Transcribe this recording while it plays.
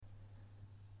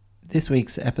This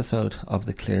week's episode of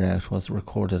The Clear Out was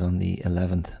recorded on the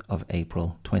 11th of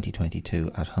April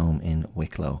 2022 at home in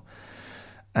Wicklow.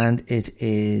 And it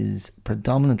is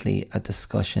predominantly a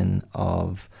discussion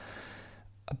of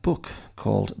a book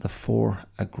called The Four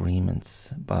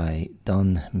Agreements by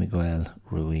Don Miguel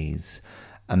Ruiz,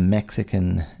 a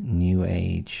Mexican New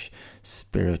Age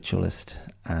spiritualist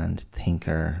and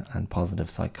thinker and positive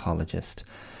psychologist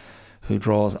who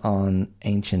draws on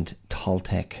ancient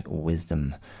Toltec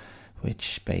wisdom,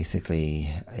 which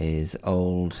basically is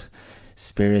old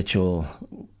spiritual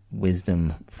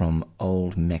wisdom from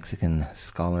old Mexican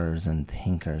scholars and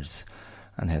thinkers,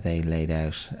 and how they laid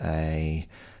out a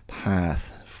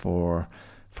path for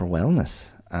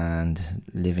wellness and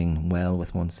living well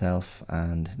with oneself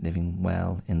and living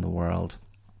well in the world.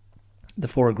 The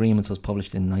Four Agreements was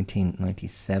published in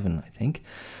 1997, I think,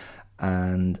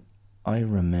 and I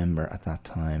remember at that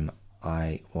time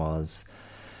I was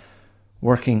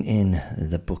working in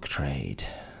the book trade,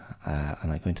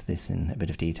 and I go into this in a bit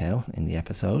of detail in the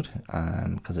episode,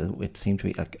 because it seemed to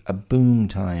be like a boom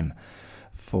time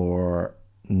for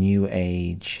new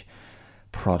age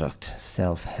product,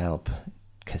 self-help,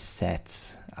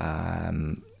 cassettes,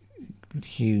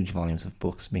 huge volumes of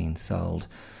books being sold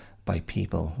by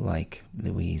people like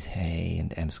Louise Hay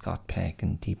and M. Scott Peck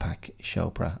and Deepak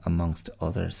Chopra, amongst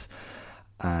others.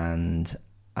 And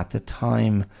at the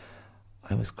time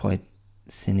I was quite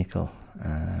cynical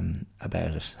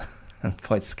about it and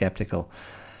quite skeptical,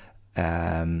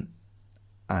 and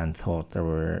thought there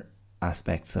were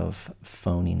aspects of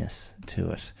phoniness to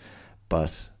it.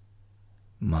 But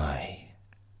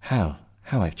how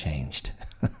I've changed.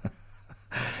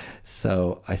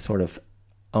 So I sort of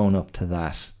own up to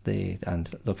that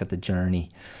and look at the journey,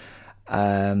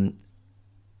 and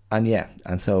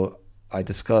so I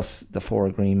discuss the Four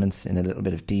Agreements in a little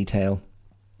bit of detail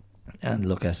and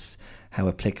look at how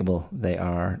applicable they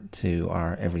are to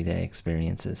our everyday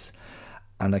experiences.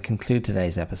 And I conclude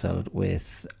today's episode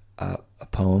with a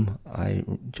poem I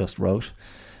just wrote,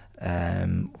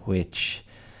 which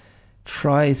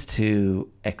tries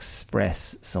to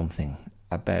express something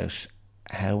about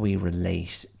how we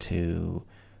relate to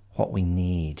what we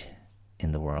need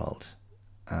in the world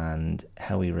and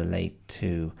how we relate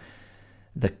to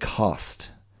the cost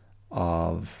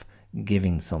of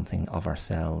giving something of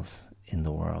ourselves in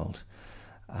the world,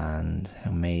 and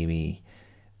how maybe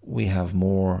we have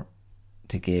more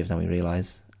to give than we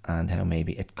realise, and how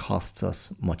maybe it costs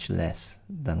us much less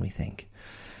than we think.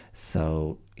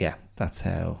 So yeah, that's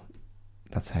how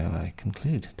I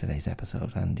conclude today's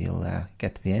episode, and you'll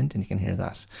get to the end and you can hear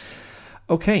that.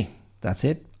 Okay, that's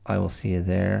it. I will see you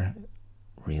there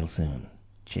real soon.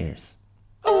 Cheers.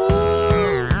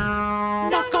 Ooh,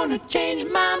 not gonna change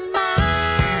my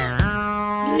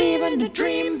mind, leaving the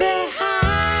dream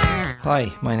behind.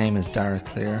 Hi, my name is Dara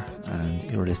Clear, and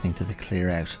you're listening to The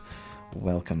Clear Out.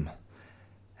 Welcome.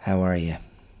 How are you?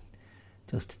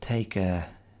 Just take a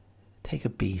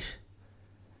beat,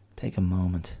 take a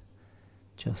moment.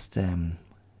 Just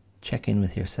check in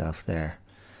with yourself there.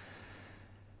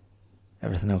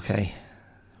 Everything okay?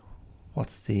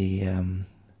 What's the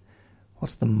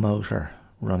motor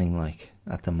running like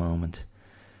at the moment?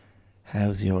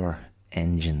 How's your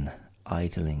engine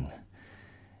idling?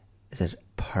 Is it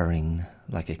purring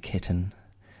like a kitten?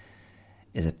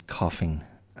 Is it coughing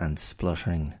and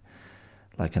spluttering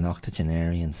like an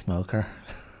octogenarian smoker?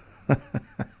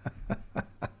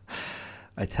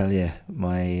 I tell you,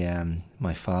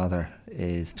 my father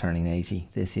is turning 80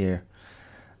 this year,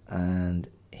 and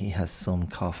he has some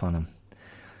cough on him.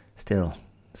 Still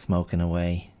smoking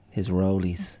away. His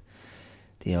rollies,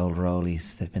 the old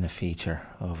rollies, they've been a feature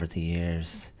over the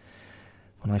years.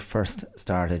 When I first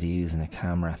started using a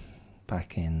camera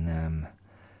back in,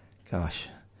 I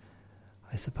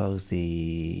suppose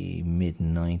the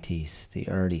mid-90s, the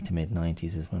early to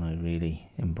mid-90s is when I really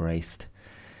embraced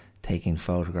taking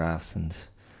photographs, and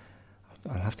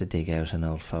I'll have to dig out an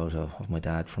old photo of my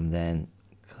dad from then,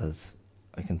 because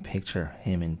I can picture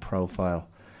him in profile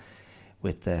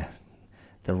with the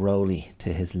rollie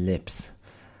to his lips,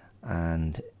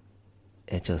 and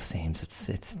it just seems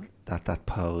it's that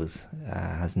pose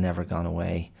has never gone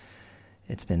away.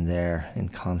 It's been there in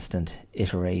constant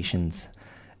iterations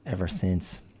ever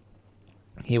since.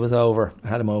 He was over, I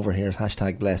had him over here,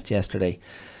 #blessed, yesterday,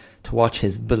 to watch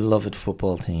his beloved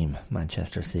football team,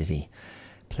 Manchester City,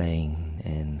 playing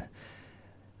in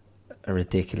a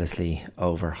ridiculously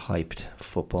overhyped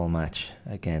football match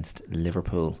against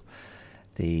Liverpool,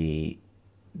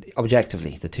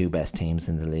 objectively the two best teams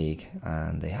in the league,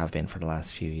 and they have been for the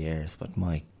last few years. But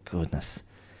my goodness,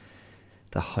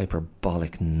 the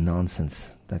hyperbolic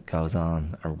nonsense that goes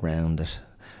on around it,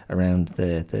 around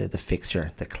the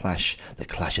fixture, the clash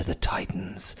of the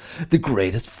Titans, the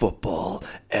greatest football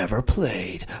ever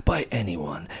played by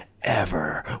anyone,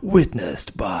 ever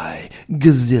witnessed by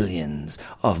gazillions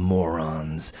of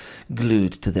morons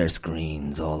glued to their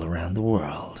screens all around the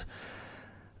world.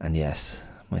 And yes,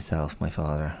 myself, my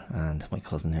father, and my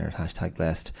cousin here at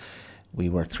 #Blessed, we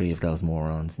were three of those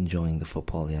morons enjoying the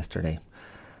football yesterday.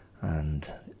 And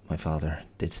my father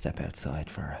did step outside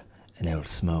for an old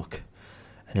smoke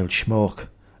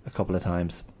a couple of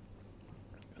times.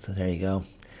 So there you go.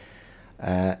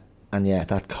 And yeah,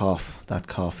 that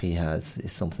cough he has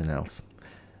is something else.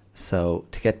 So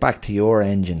to get back to your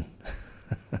engine,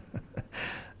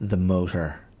 the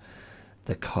motor,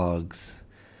 the cogs,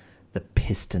 the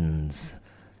pistons,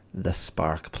 the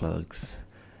spark plugs,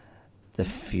 the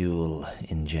fuel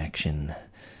injection,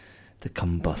 the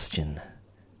combustion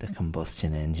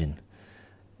engine.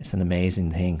 It's an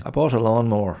amazing thing. I bought a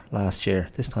lawnmower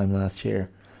this time last year,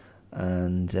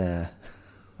 and I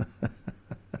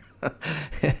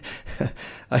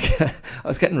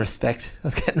was getting respect. I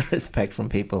was getting respect from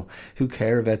people who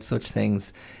care about such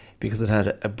things, because it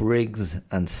had a Briggs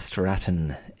and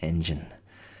Stratton engine.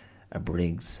 A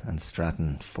Briggs and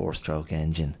Stratton 4-stroke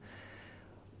engine.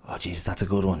 Oh, geez, that's a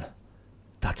good one.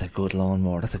 That's a good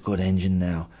lawnmower. That's a good engine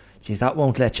now. Geez, that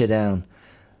won't let you down.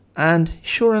 And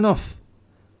sure enough,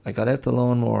 I got out the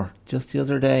lawnmower just the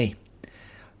other day,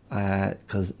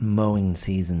 because mowing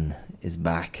season is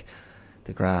back.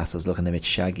 The grass was looking a bit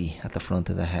shaggy at the front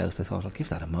of the house. I thought, I'll give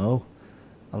that a mow.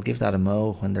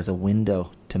 When there's a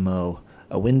window to mow,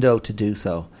 a window to do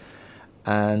so.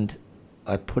 And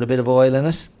I put a bit of oil in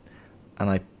it, and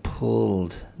I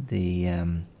pulled the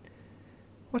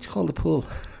what do you call the pull?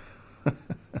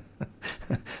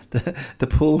 the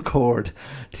pull cord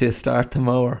to start the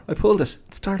mower. I pulled it.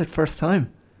 It started first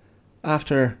time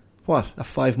after a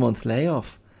 5-month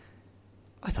layoff.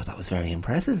 I thought that was very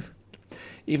impressive,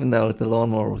 even though the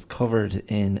lawnmower was covered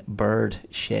in bird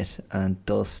shit and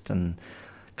dust and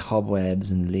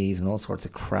cobwebs and leaves and all sorts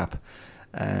of crap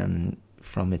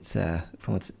from its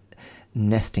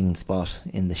nesting spot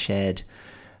in the shed.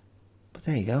 But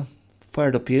there you go.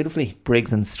 Fired up beautifully.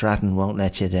 Briggs and Stratton won't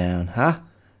let you down, huh?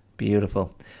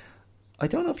 Beautiful. I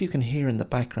don't know if you can hear in the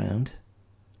background.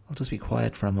 I'll just be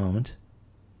quiet for a moment.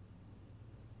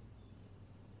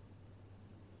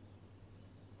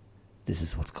 This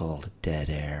is what's called dead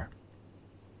air.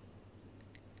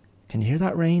 Can you hear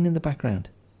that rain in the background?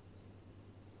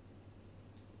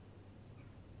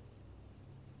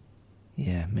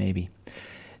 Yeah, maybe.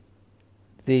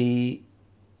 There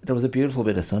was a beautiful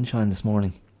bit of sunshine this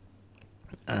morning,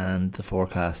 and the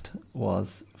forecast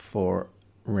was for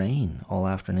rain all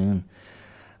afternoon,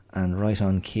 and right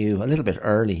on cue, a little bit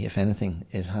early if anything,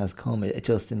 it has come. It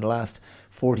just, in the last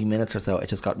 40 minutes or so, it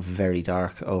just got very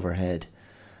dark overhead.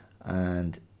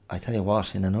 And I tell you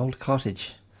what, in an old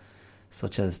cottage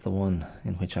such as the one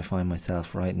in which I find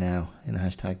myself right now in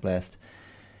 #Blessed,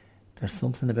 there's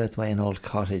something about the way an old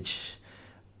cottage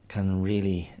can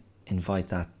really invite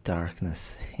that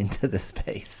darkness into the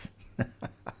space.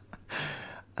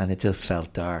 And it just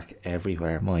felt dark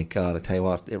everywhere. My God, I tell you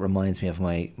what, it reminds me of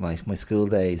my school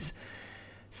days.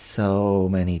 So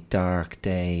many dark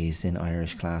days in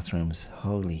Irish classrooms.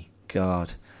 Holy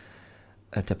God.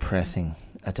 A depressing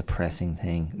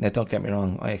thing. Now, don't get me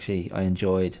wrong, I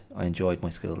enjoyed my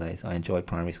school days. I enjoyed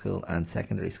primary school and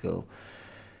secondary school.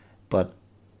 But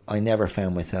I never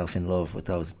found myself in love with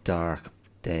those dark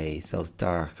days, those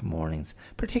dark mornings,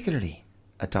 particularly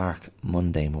a dark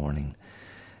Monday morning,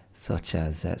 such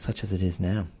as it is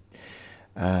now.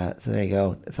 So there you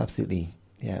go. It's absolutely,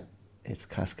 it's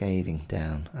cascading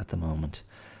down at the moment.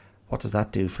 What does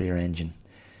that do for your engine?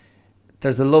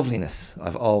 There's a loveliness,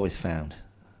 I've always found,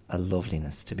 a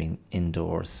loveliness to being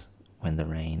indoors when the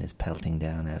rain is pelting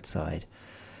down outside.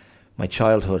 My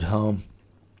childhood home,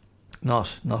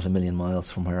 not a million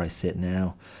miles from where I sit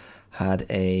now, had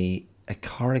a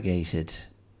corrugated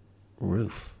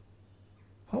roof.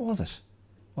 What was it?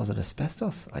 Was it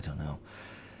asbestos? I don't know.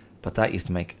 But that used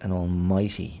to make an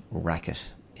almighty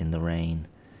racket in the rain.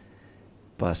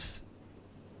 But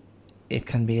it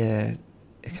can be a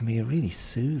really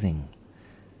soothing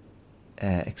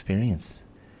experience,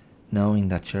 knowing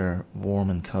that you're warm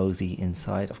and cozy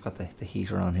inside. I've got the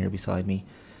heater on here beside me.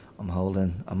 I'm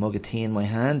holding a mug of tea in my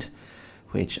hand,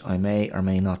 which I may or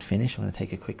may not finish. I'm going to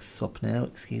take a quick sup now.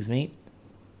 Excuse me.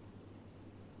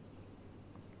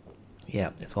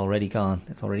 Yeah, it's already gone.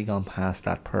 It's already gone past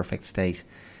that perfect state.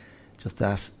 Just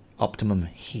that optimum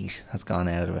heat has gone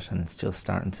out of it, and it's just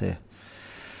starting to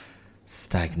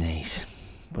stagnate.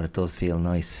 But it does feel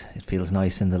nice. It feels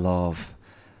nice in the love.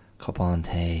 Cup on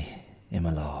tea in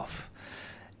my love.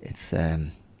 It's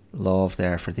love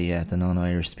there for the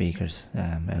non-Irish speakers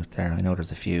out there. I know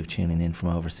there's a few tuning in from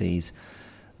overseas.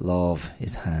 Love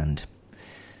is hand.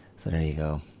 So there you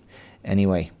go.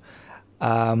 Anyway,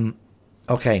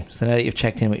 okay, so now that you've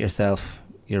checked in with yourself,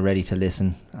 you're ready to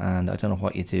listen, and I don't know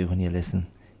what you do when you listen.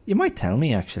 You might tell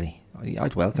me, actually.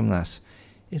 I'd welcome that.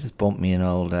 You just bump me an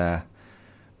old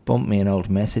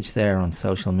message there on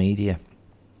social media,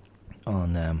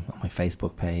 on my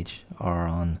Facebook page, or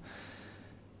on,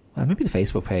 well, maybe the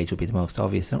Facebook page would be the most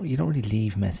obvious. You don't really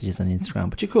leave messages on Instagram,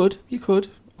 but you could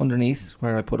underneath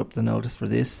where I put up the notice for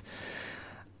this,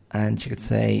 and you could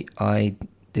say I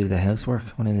do the housework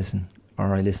when I listen,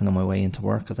 or I listen on my way into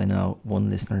work, because I know one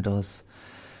listener does.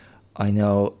 I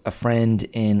know a friend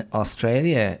in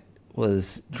Australia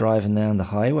was driving down the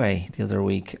highway the other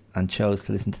week and chose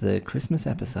to listen to the Christmas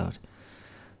episode.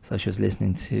 So she was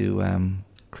listening to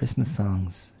Christmas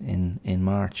songs in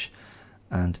March,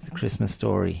 and the Christmas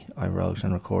story I wrote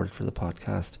and recorded for the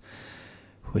podcast,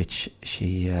 which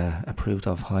she approved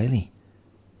of highly.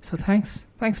 So thanks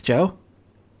Joe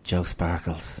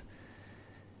Sparkles,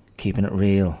 keeping it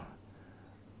real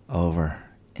over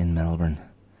in Melbourne,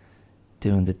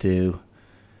 doing the do,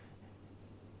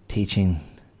 teaching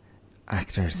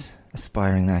actors,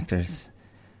 aspiring actors,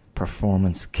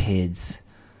 performance kids,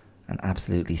 and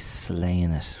absolutely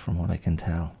slaying it from what I can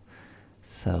tell.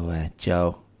 So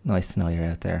Joe, nice to know you're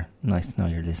out there, nice to know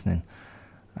you're listening,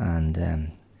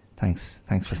 and thanks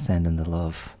for sending the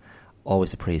love.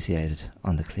 Always appreciated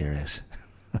on the clear out.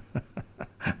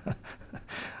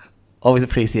 Always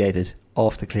appreciated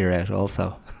off the clear out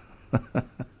also.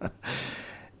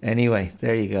 Anyway,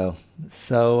 there you go.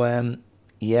 So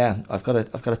yeah, I've got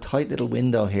a tight little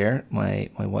window here. My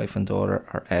wife and daughter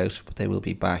are out, but they will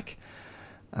be back,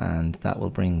 and that will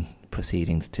bring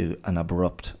proceedings to an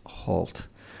abrupt halt.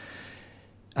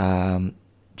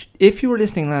 If you were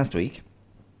listening last week,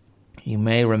 you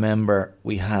may remember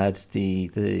we had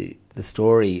the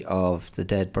story of the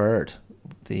dead bird,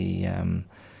 the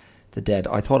dead.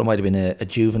 I thought it might have been a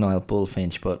juvenile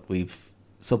bullfinch, but we've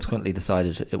subsequently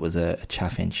decided it was a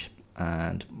chaffinch,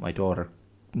 and my daughter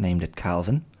named it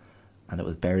Calvin, and it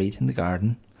was buried in the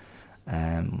garden.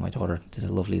 My daughter did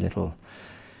a lovely little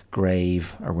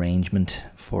grave arrangement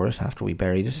for it after we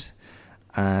buried it,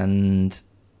 and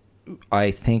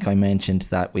I think I mentioned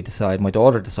that my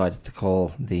daughter decided to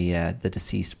call the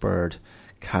deceased bird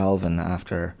Calvin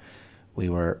after we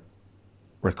were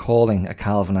recalling a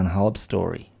Calvin and Hobbes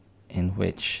story in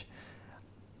which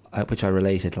I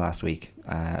related last week.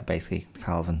 Basically,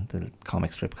 Calvin, the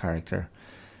comic strip character,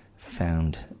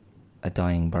 found a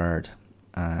dying bird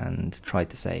and tried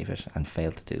to save it and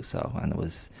failed to do so, and it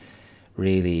was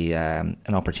really an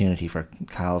opportunity for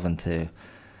Calvin to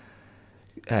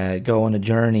go on a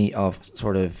journey of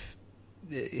sort of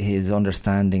his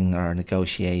understanding or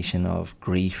negotiation of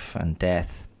grief and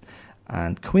death.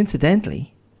 And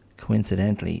coincidentally,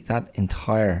 that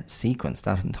entire sequence,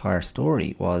 that entire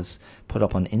story was put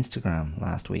up on Instagram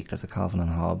last week. There's a Calvin and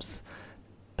Hobbes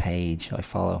page I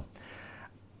follow.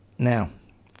 Now,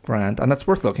 grand, and that's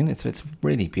worth looking. It's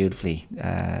really beautifully,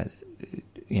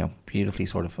 beautifully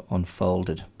sort of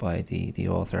unfolded by the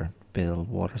author Bill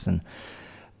Watterson.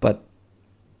 But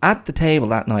at the table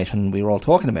that night when we were all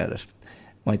talking about it,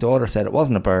 my daughter said it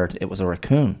wasn't a bird, it was a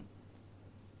raccoon.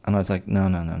 And I was like, no,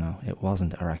 it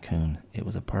wasn't a raccoon, it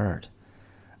was a bird.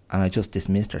 And I just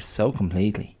dismissed her so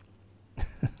completely.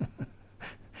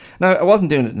 Now, I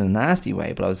wasn't doing it in a nasty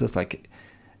way, but I was just like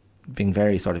being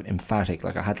very sort of emphatic,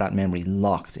 like I had that memory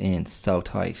locked in so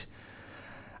tight.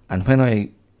 And when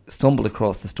I stumbled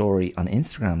across the story on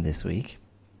Instagram this week,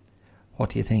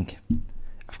 what do you think?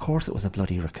 Of course it was a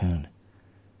bloody raccoon.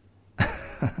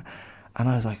 And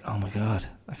I was like, oh my God.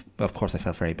 Of course I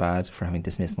felt very bad for having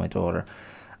dismissed my daughter,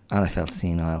 and I felt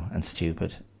senile and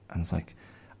stupid, and I was like,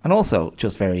 and also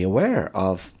just very aware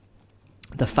of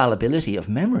the fallibility of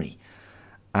memory.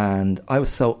 And I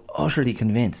was so utterly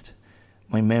convinced.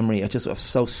 My memory, I was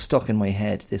so stuck in my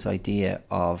head, this idea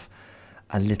of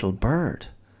a little bird,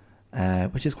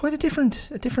 which is quite a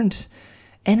different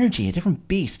energy, a different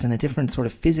beast, and a different sort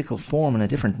of physical form, and a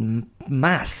different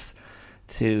mass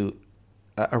to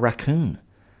a raccoon.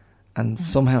 And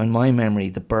somehow in my memory,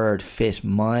 the bird fit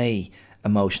my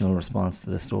emotional response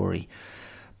to the story.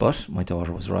 But my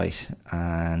daughter was right,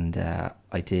 and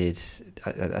I did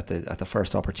at the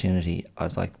first opportunity. I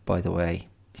was like, by the way,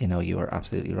 you were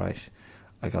absolutely right.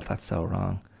 I got that so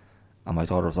wrong. And my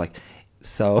daughter was like,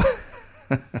 so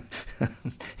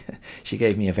she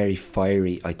gave me a very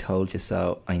fiery, I told you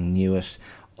so, I knew it,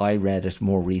 I read it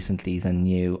more recently than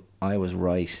you, I was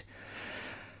right.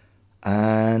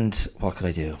 And what could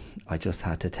I do? I just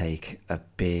had to take a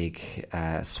big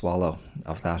swallow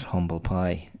of that humble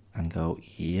pie and go,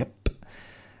 yep.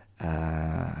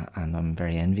 And I'm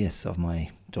very envious of my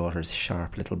daughter's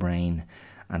sharp little brain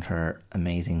and her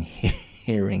amazing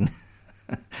hearing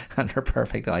and her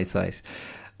perfect eyesight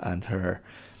and her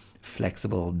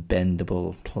flexible,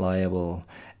 bendable, pliable,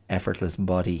 effortless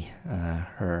body,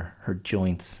 her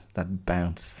joints that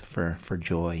bounce for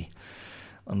joy.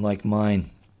 Unlike mine,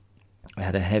 I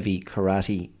had a heavy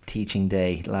karate teaching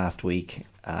day last week,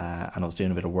 and I was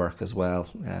doing a bit of work as well,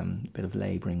 a bit of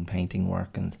labouring, painting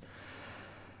work, and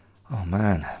oh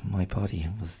man, my body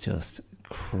was just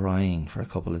crying for a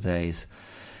couple of days.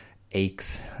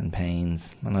 Aches and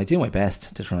pains, and I do my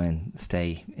best to try and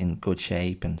stay in good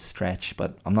shape and stretch,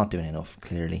 but I'm not doing enough,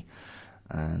 clearly,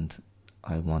 and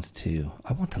I want to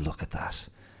look at that.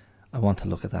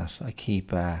 I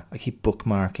keep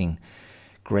bookmarking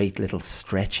great little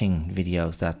stretching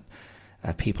videos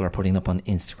that people are putting up on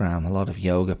Instagram. A lot of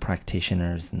yoga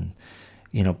practitioners and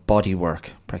body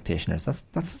work practitioners.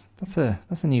 That's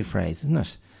a new phrase, isn't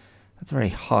it? That's a very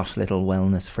hot little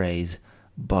wellness phrase.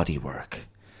 Body work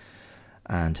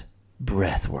and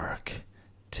breath work.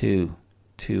 Two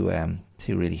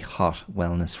really hot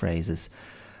wellness phrases.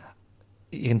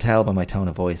 You can tell by my tone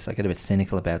of voice, I get a bit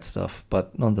cynical about stuff,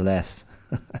 but nonetheless,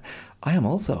 I am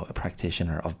also a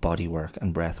practitioner of body work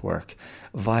and breath work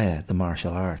via the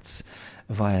martial arts,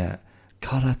 via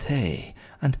karate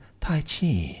and tai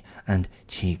chi and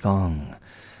qigong.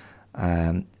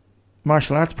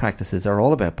 Martial arts practices are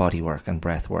all about body work and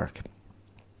breath work,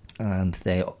 and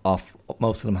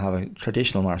most of them have a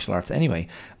traditional martial arts anyway.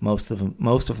 Most of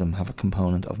them have a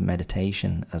component of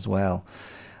meditation as well.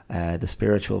 The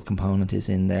spiritual component is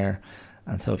in there,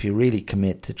 and so if you really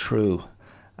commit to true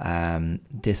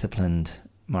disciplined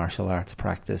martial arts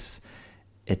practice,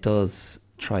 it does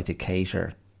try to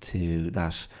cater to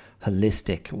that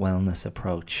holistic wellness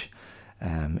approach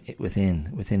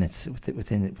within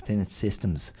its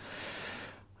systems.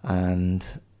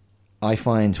 And I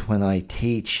find when I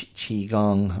teach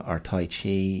Qigong or Tai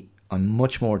Chi, I'm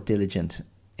much more diligent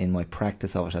in my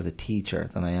practice of it as a teacher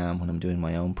than I am when I'm doing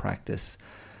my own practice.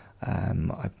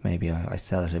 I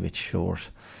sell it a bit short,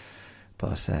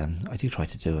 but I do try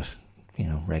to do it,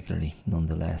 regularly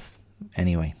nonetheless.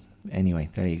 Anyway,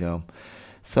 there you go.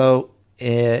 So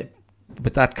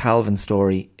with that Calvin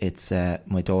story, it's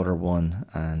my daughter 1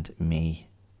 and me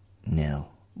 0.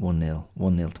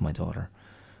 1-0 to my daughter,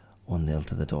 1-0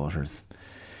 to the daughters.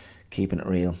 Keeping it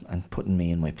real and putting me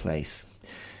in my place.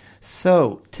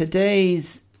 So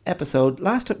today's episode,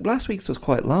 last week's was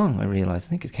quite long. I realised. I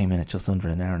think it came in at just under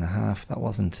an hour and a half. That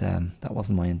wasn't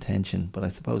my intention. But I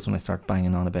suppose when I start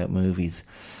banging on about movies,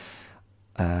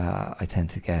 I tend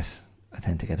to get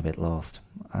a bit lost.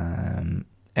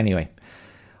 Anyway,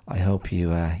 I hope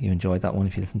you enjoyed that one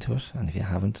if you listened to it, and if you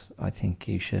haven't, I think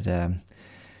you should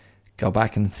go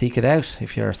back and seek it out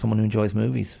if you're someone who enjoys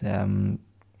movies. That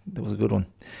was a good one.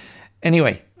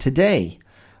 Anyway, today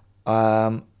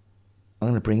I'm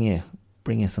going to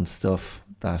bring you some stuff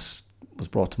that was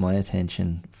brought to my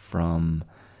attention from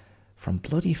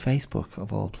bloody Facebook,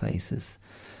 of all places.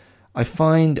 I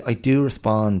find I do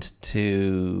respond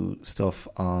to stuff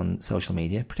on social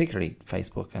media, particularly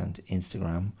Facebook and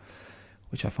Instagram,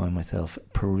 which I find myself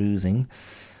perusing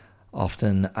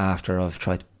often after I've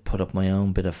tried to put up my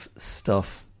own bit of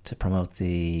stuff to promote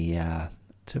the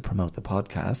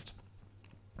podcast.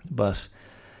 But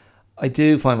I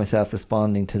do find myself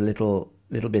responding to little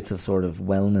bits of sort of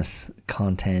wellness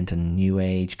content and new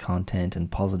age content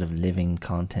and positive living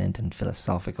content and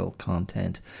philosophical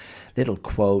content, little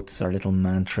quotes or little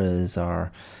mantras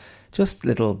or just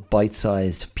little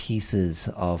bite-sized pieces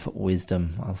of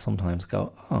wisdom. I'll sometimes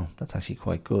go, oh, that's actually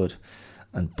quite good,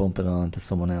 and bump it on to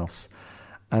someone else.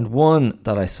 And one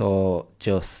that I saw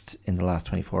just in the last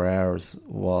 24 hours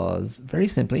was very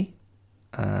simply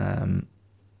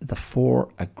the 4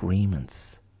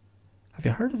 agreements. Have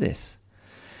you heard of this?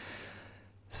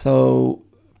 So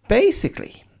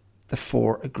basically, the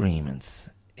 4 agreements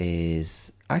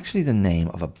is actually the name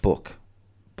of a book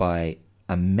by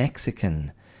a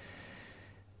Mexican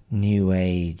New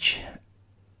Age,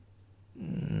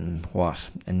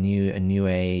 a new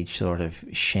age sort of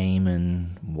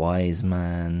shaman, wise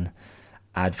man,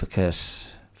 advocate,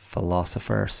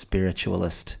 philosopher,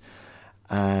 spiritualist,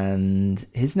 and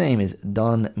his name is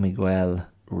Don Miguel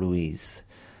Ruiz,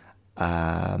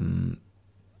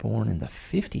 born in the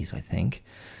 50s, I think,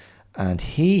 and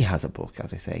he has a book,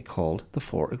 as I say, called The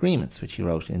 4 Agreements, which he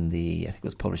wrote I think it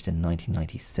was published in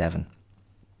 1997.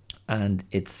 And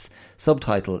its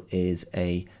subtitle is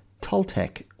a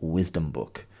Toltec wisdom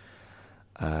book.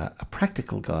 a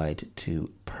practical guide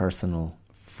to personal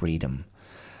freedom.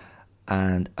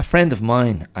 And a friend of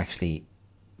mine actually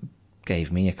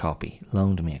gave me a copy,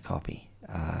 loaned me a copy.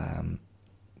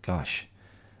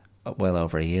 Well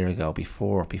over a year ago,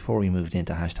 before we moved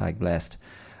into #blessed.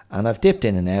 And I've dipped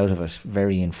in and out of it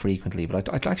very infrequently, but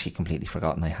I'd actually completely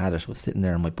forgotten I had it. It was sitting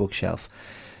there on my bookshelf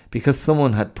because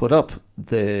someone had put up what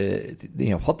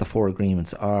the 4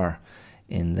 agreements are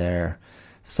in their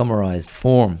summarized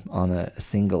form on a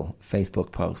single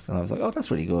Facebook post. And I was like, oh,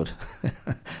 that's really good.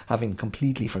 Having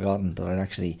completely forgotten that I'd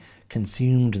actually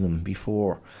consumed them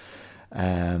before.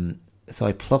 So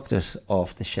I plucked it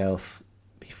off the shelf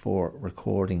before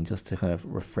recording just to kind of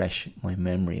refresh my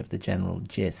memory of the general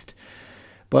gist.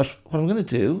 But what I'm going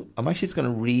to do, I'm actually just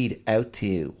going to read out to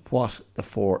you what the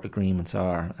 4 agreements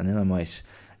are, and then I might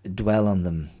dwell on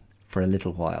them for a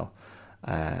little while.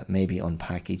 Maybe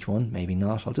unpack each one, maybe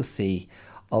not.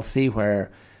 I'll see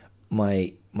where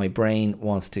my brain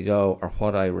wants to go or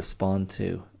what I respond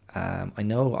to. I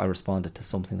know I responded to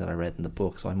something that I read in the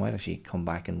book, so I might actually come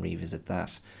back and revisit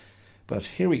that. But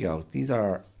here we go. These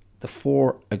are the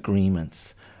 4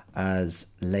 agreements as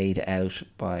laid out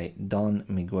by Don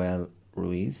Miguel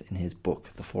Ruiz in his book,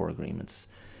 The 4 Agreements.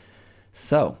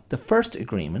 So, the first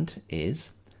agreement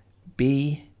is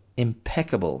be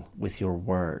impeccable with your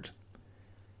word.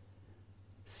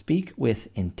 Speak with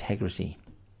integrity.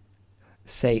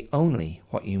 Say only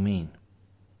what you mean.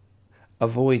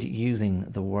 Avoid using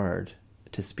the word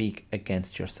to speak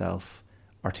against yourself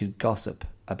or to gossip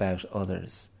about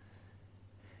others.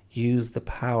 Use the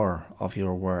power of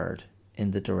your word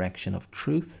in the direction of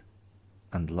truth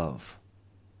and love.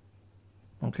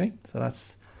 Okay, so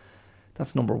that's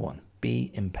number 1.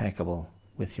 Be impeccable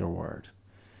with your word.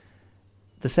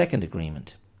 The second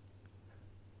agreement.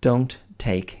 Don't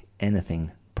take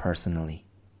anything personally.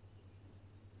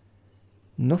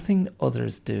 Nothing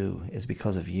others do is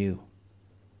because of you.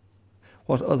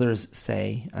 What others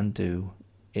say and do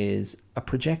is a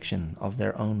projection of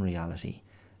their own reality,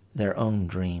 their own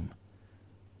dream.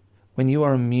 When you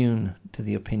are immune to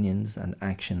the opinions and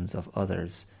actions of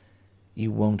others, you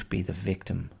won't be the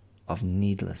victim of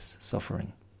needless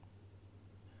suffering.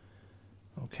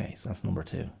 Okay, so that's number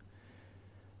 2.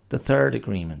 The third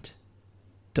agreement.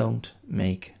 Don't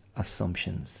make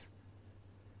assumptions.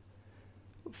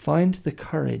 Find the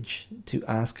courage to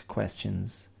ask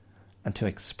questions and to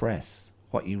express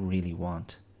what you really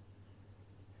want.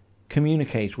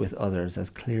 Communicate with others as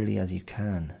clearly as you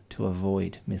can to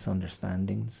avoid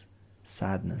misunderstandings,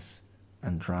 sadness,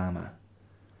 and drama.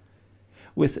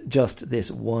 With just this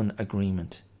one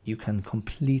agreement, you can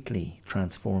completely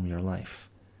transform your life.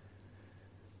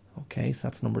 Okay, so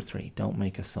that's number 3. Don't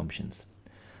make assumptions.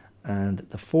 And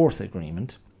the 4th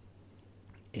agreement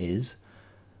is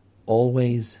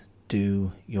always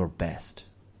do your best.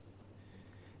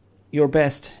 Your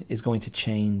best is going to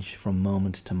change from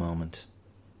moment to moment.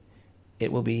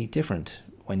 It will be different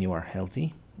when you are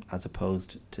healthy as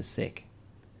opposed to sick.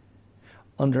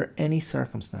 Under any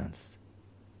circumstance,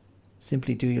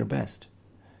 simply do your best,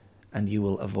 and you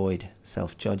will avoid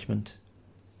self-judgment,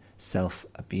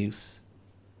 self-abuse,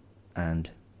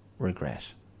 and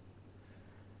regret.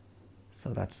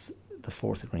 So that's the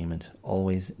 4th agreement.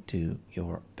 Always do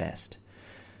your best.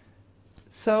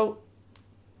 So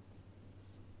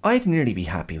I'd nearly be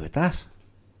happy with that.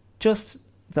 Just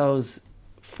those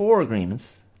 4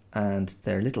 agreements and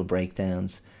their little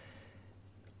breakdowns,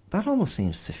 that almost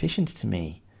seems sufficient to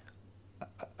me.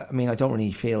 I mean, I don't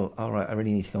really feel, all right, I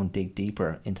really need to go and dig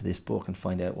deeper into this book and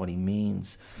find out what he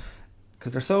means.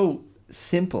 Because they're so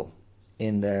simple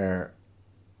in their,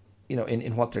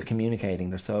 in what they're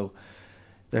communicating.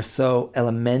 They're so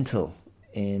elemental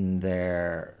in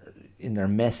their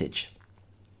message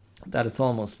that it's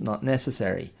almost not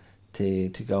necessary to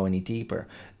go any deeper.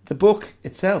 The book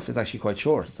itself is actually quite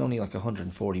short. It's only like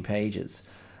 140 pages.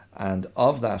 And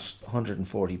of that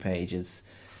 140 pages,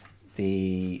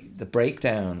 the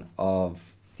breakdown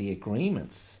of the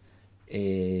agreements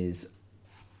is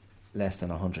less than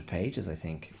 100 pages, I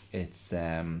think. It's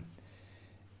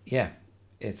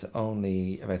it's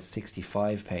only about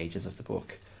 65 pages of the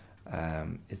book.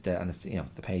 And it's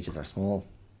the pages are small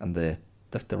and the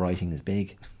writing is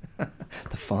big,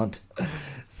 the font.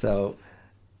 So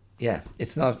yeah,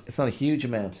 it's not a huge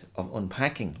amount of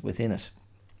unpacking within it.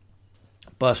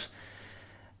 But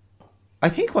I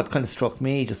think what kind of struck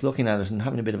me, just looking at it and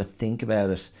having a bit of a think about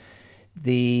it,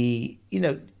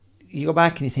 you go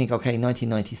back and you think, okay,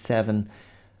 1997,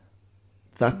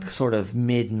 that sort of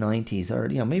mid-90s, or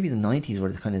maybe the 90s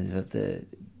were the kind of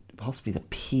possibly the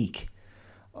peak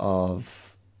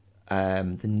of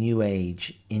the new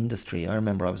age industry. I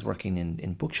remember I was working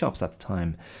in bookshops at the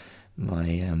time. My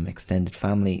extended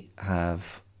family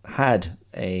have had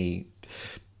a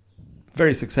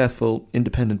very successful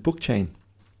independent bookshop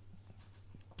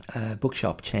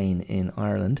chain in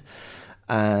Ireland,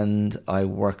 and I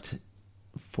worked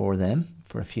for them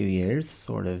for a few years,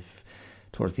 sort of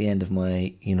towards the end of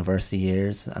my university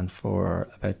years, and for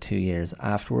about 2 years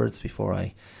afterwards, before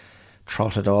I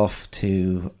trotted off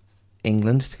to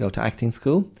England to go to acting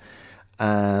school.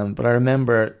 But I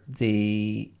remember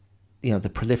the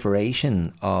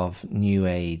proliferation of new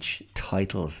age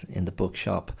titles in the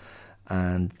bookshop,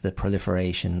 and the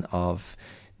proliferation of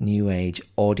new age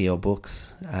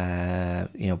audiobooks,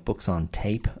 books on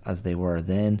tape as they were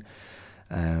then.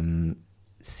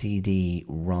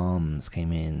 CD-ROMs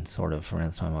came in sort of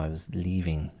around the time I was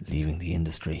leaving the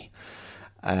industry.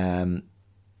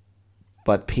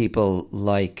 But people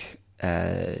like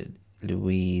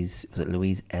Louise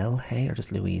L. Hay or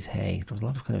just Louise Hay? There was a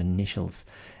lot of kind of initials.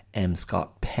 M.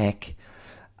 Scott Peck,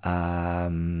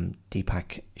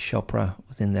 Deepak Chopra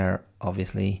was in there,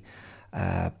 obviously.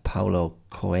 Paulo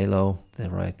Coelho,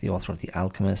 the author of The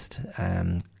Alchemist,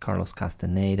 Carlos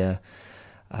Castaneda.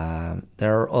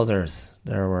 There are others.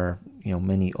 There were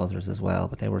many others as well,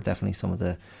 but they were definitely some of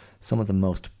the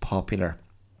most popular.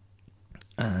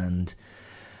 And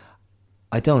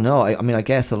I don't know. I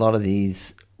guess a lot of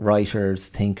these writers,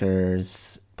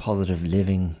 thinkers, positive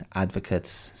living advocates,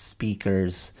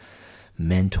 speakers,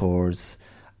 mentors,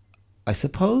 I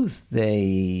suppose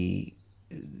they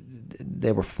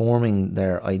were forming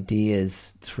their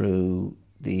ideas through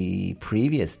the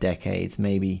previous decades,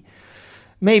 maybe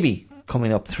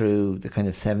coming up through the kind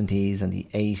of 70s and the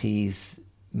 80s,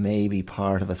 maybe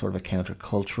part of a sort of a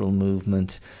countercultural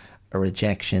movement, a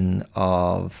rejection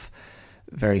of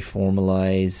very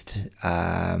formalized,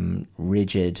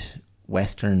 rigid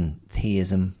Western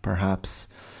theism, perhaps.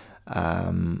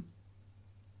 And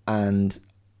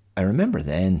I remember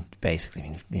then,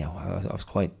 basically, I was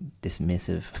quite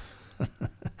dismissive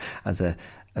as a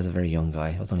very young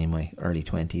guy. I was only in my early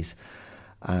 20s,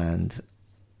 and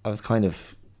I was kind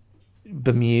of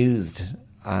bemused,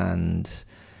 and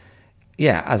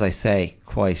as I say,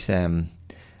 quite. I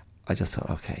just thought,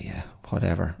 okay, yeah,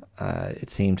 whatever. It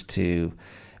seemed to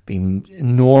be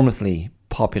enormously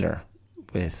popular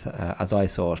with, as I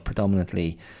saw it,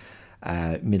 predominantly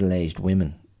middle-aged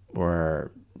women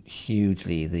were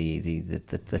hugely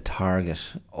the target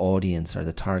audience or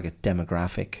the target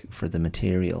demographic for the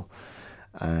material,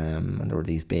 and there were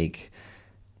these big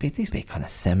kind of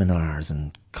seminars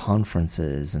and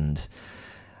conferences, and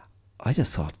I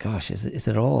just thought, gosh, is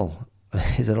it all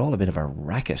a bit of a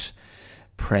racket,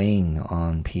 preying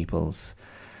on people's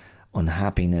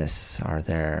unhappiness, or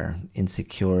their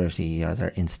insecurity, or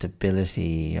their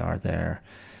instability, or their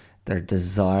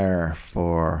desire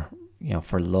for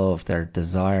love, their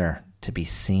desire to be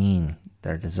seen,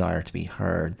 their desire to be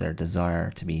heard, their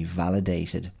desire to be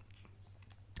validated.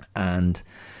 And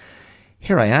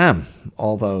here I am,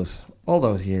 all those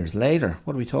years later.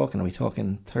 What are we talking? Are we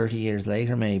talking 30 years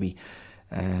later, maybe?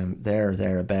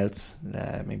 Thereabouts,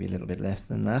 maybe a little bit less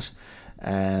than that.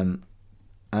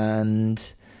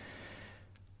 And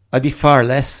I'd be far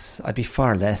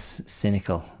less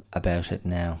cynical about it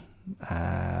now.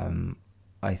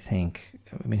 I think,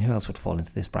 who else would fall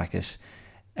into this bracket?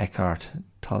 Eckhart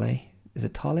Tolle. Is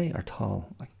it Tolle or Toll?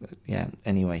 Yeah,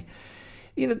 anyway.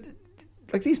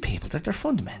 Like these people, they're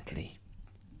fundamentally,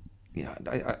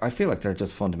 I feel like they're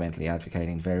just fundamentally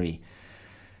advocating very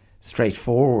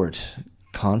straightforward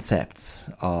concepts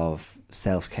of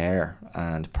self-care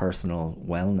and personal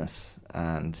wellness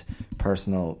and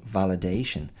personal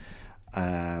validation.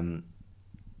 And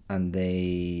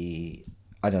they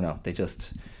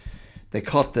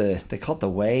caught the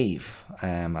wave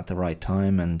at the right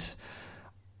time and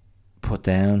put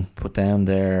down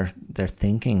their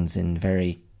thinkings in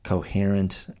very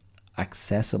coherent,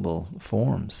 accessible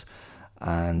forms,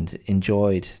 and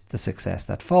enjoyed the success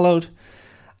that followed.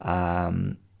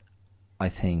 I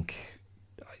think,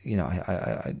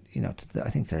 I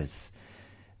think there's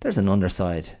an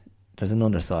underside. There's an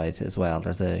underside as well.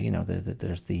 There's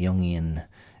there's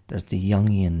the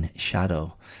Jungian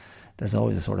shadow. There's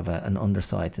always a sort of an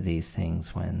underside to these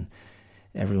things when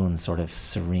everyone's sort of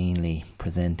serenely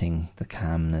presenting the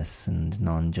calmness and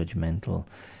non-judgmental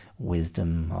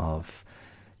wisdom of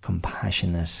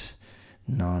compassionate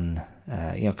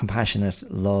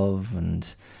love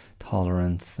and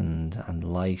tolerance and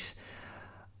light.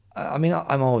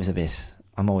 I'm always a bit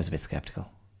skeptical,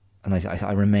 and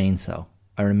I remain so.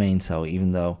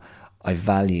 Even though I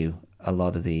value a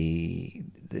lot of the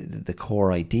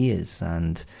core ideas,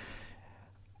 and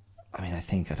I mean, I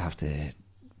think I'd have to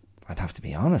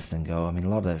be honest and go. I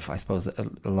mean, I suppose a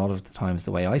lot of the times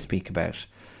the way I speak about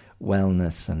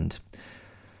wellness and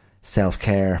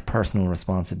self-care, personal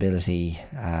responsibility,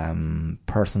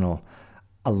 personal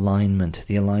alignment,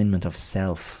 the alignment of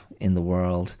self in the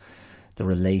world, the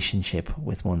relationship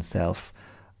with oneself.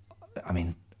 I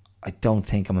mean, I don't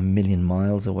think I'm a million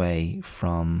miles away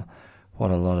from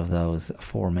what a lot of those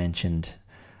aforementioned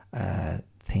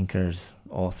thinkers,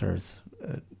 authors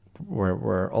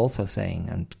were also saying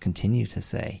and continue to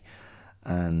say.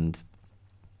 And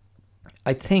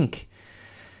I think,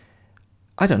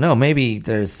 I don't know, maybe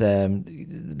there is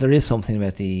something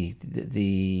about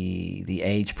the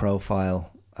age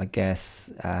profile. I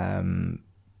guess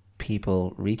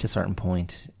people reach a certain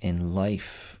point in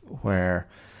life where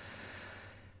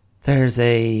there's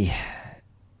a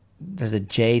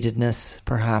jadedness,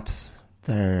 perhaps.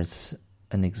 There's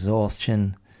an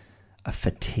exhaustion, a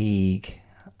fatigue,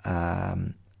 a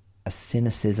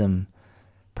cynicism,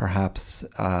 perhaps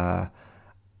a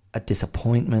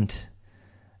disappointment,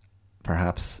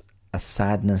 perhaps a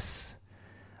sadness,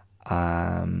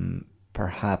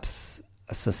 perhaps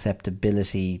a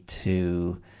susceptibility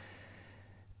to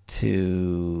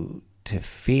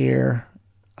fear,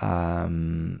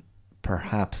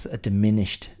 perhaps a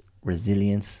diminished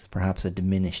resilience, perhaps a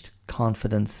diminished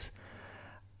confidence.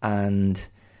 And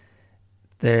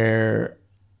there,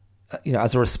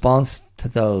 as a response to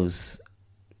those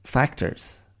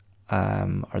factors,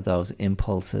 or those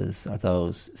impulses, or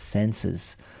those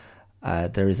senses,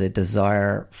 there is a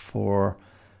desire for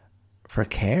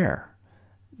care.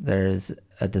 There's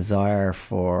a desire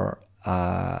for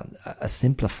a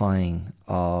simplifying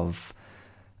of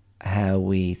how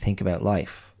we think about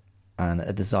life, and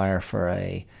a desire for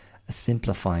a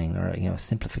simplifying, or a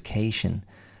simplification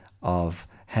of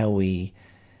how we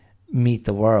meet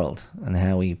the world, and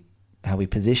how we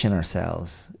position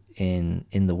ourselves in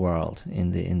the world,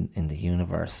 in the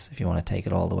universe, if you want to take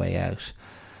it all the way out,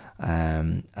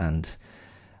 and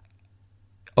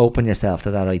open yourself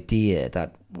to that idea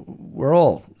that we're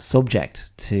all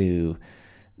subject to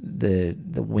the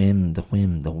whims, a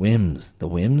whim away,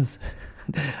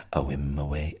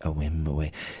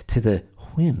 to the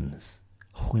whims.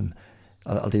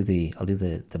 I'll do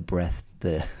the breath,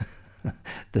 the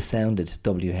the sounded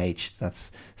WH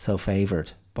that's so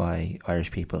favoured by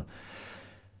Irish people.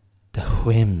 The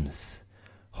whims.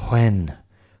 When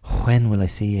will I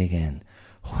see you again?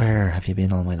 Where have you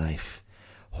been all my life?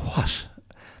 What?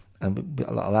 And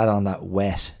I'll add on that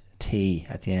wet T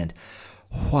at the end.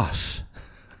 What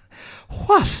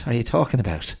are you talking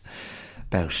about?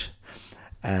 This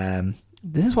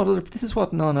is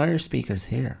what non-Irish speakers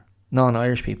hear,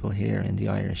 non-Irish people hear in the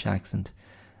Irish accent,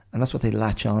 and that's what they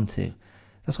latch on to.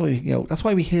 That's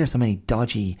why we hear so many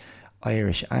dodgy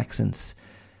Irish accents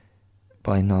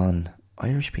by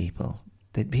non-Irish people.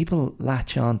 People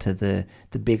latch on to the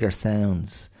bigger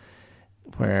sounds,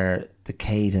 where the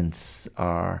cadence,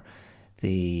 or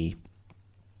the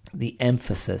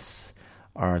emphasis,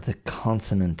 or the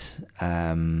consonant,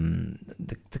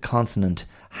 the consonant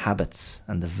habits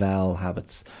and the vowel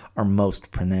habits are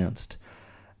most pronounced,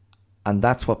 and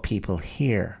that's what people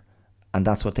hear, and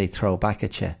that's what they throw back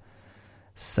at you.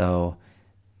 So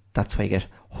that's why you get,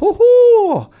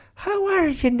 ho, how are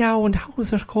you now, and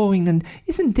how's it going, and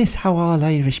isn't this how all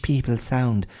Irish people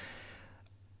sound?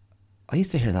 I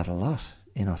used to hear that a lot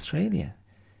in Australia.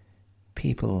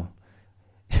 People,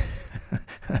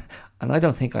 and I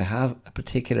don't think I have a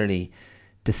particularly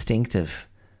distinctive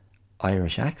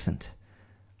Irish accent.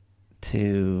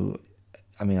 I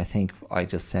think I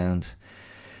just sound,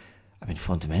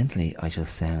 fundamentally, I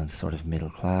just sound sort of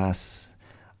middle class.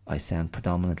 I sound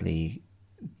predominantly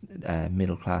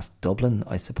middle class Dublin,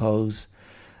 I suppose.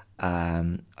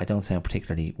 I don't sound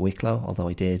particularly Wicklow, although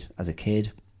I did as a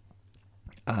kid.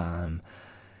 I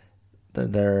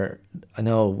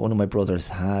know one of my brothers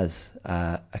has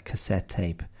a cassette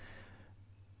tape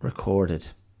recorded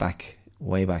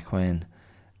way back when.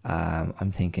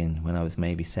 I'm thinking when I was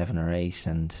maybe 7 or 8,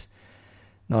 and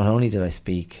not only did I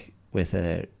speak with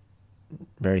a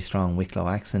very strong Wicklow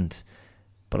accent,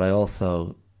 but I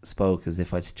also spoke as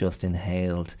if I'd just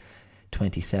inhaled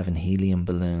 27 helium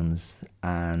balloons,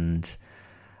 and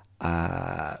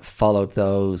followed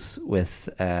those with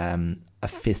a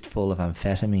fistful of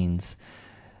amphetamines.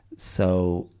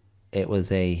 So it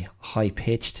was a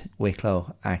high-pitched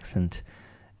Wicklow accent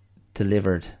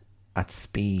delivered at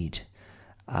speed.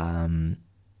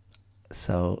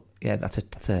 So yeah,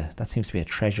 that seems to be a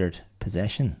treasured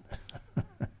possession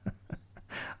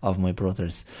of my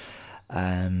brothers.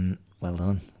 Well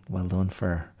done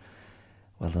for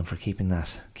keeping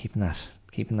that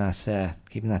keeping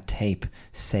that tape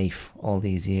safe all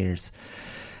these years.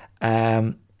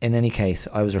 In any case,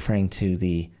 I was referring to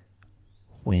the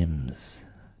whims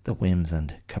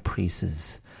and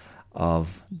caprices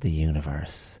of the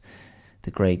universe,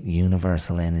 the great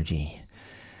universal energy,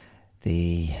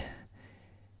 the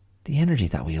energy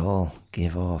that we all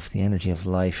give off, the energy of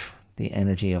life, the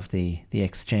energy of the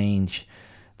exchange,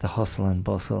 the hustle and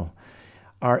bustle,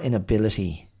 our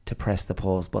inability to press the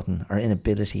pause button, our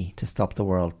inability to stop the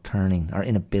world turning, our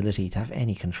inability to have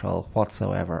any control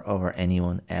whatsoever over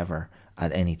anyone ever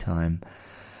at any time,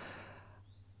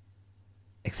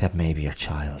 except maybe your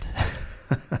child.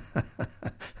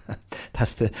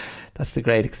 That's the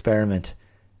great experiment.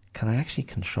 Can I actually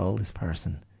control this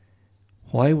person?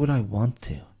 Why would I want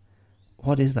to?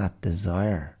 What is that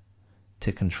desire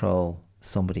to control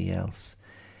somebody else?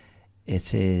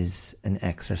 It is an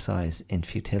exercise in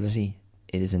futility.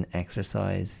 It is an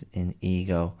exercise in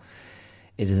ego.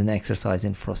 It is an exercise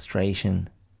in frustration,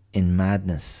 in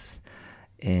madness,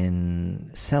 in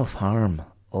self-harm,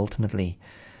 ultimately.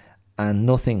 And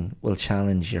nothing will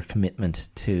challenge your commitment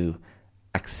to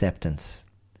acceptance.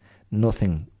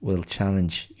 Nothing will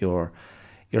challenge your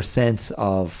sense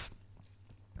of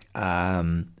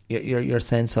your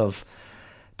sense of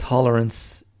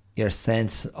tolerance, your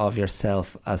sense of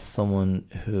yourself as someone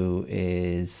who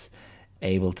is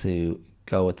able to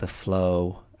go with the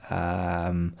flow,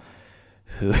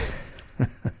 who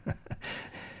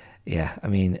yeah, I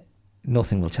mean,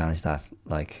 nothing will challenge that,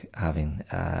 like having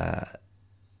a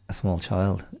small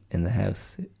child in the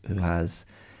house who has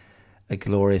a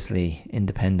gloriously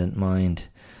independent mind,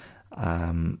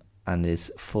 and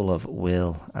is full of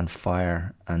will and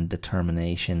fire and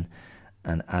determination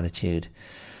and attitude.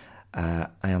 I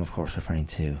am, of course, referring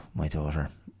to my daughter,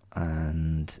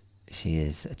 and she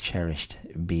is a cherished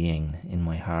being in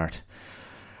my heart.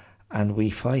 And we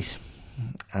fight,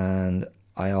 and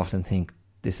I often think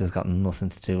this has got nothing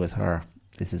to do with her.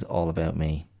 This is all about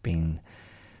me being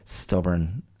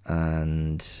stubborn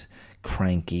and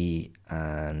cranky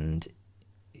and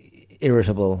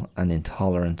irritable and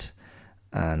intolerant,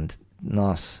 and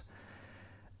not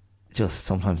just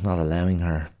sometimes not allowing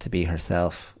her to be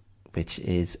herself, which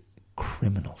is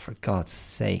criminal, for God's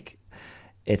sake.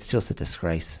 It's just a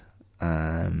disgrace.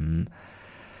 But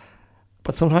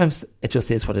sometimes it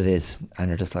just is what it is, and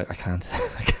you're just like, I can't.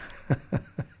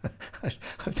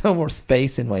 I've no more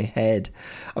space in my head.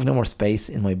 I've no more space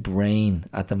in my brain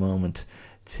at the moment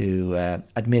to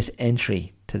admit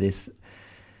entry to this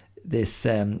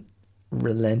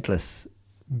relentless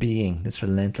being, this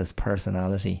relentless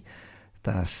personality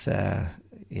that,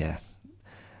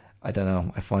 I don't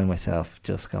know, I find myself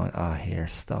just going, here,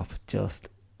 stop, just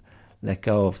let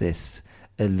go of this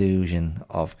illusion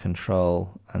of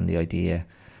control and the idea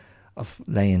of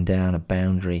laying down a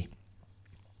boundary.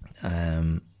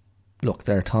 Look,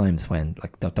 there are times when,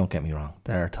 like, don't get me wrong,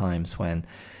 there are times when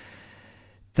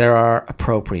there are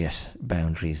appropriate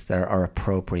boundaries, there are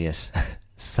appropriate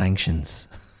sanctions,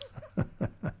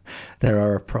 there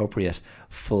are appropriate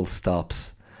full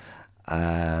stops,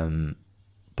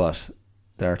 but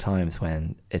there are times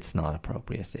when it's not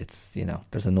appropriate. It's,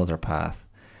 there's another path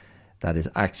that is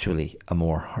actually a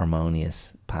more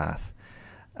harmonious path,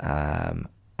 and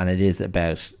it is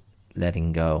about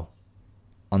letting go.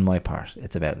 On my part,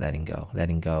 it's about letting go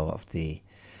of the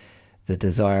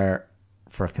desire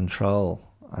for control,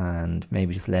 and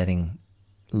maybe just letting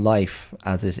life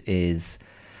as it is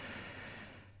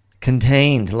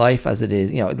contained, life as it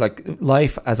is, like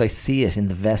life as I see it in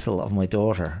the vessel of my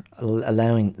daughter,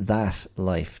 allowing that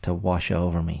life to wash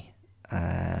over me,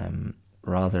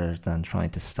 rather than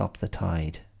trying to stop the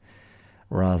tide,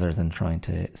 rather than trying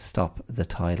to stop the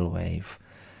tidal wave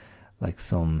like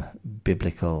some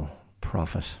biblical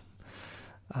prophet.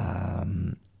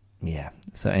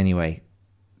 So anyway,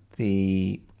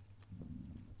 I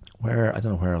don't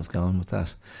know where I was going with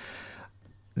that.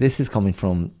 This is coming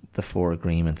from the Four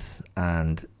Agreements,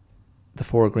 and the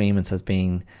Four Agreements as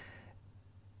being,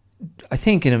 I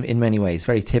think, in many ways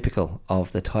very typical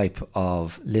of the type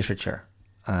of literature,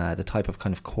 the type of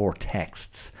kind of core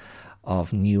texts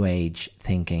of New Age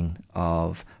thinking,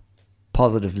 of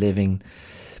positive living,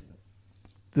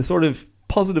 the sort of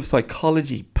positive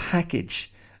psychology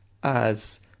package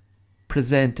as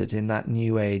presented in that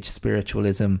New Age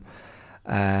spiritualism,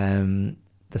 the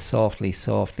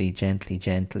softly,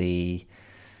 gently,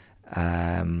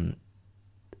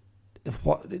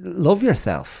 love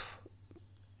yourself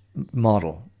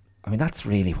model. I mean, that's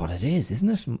really what it is, isn't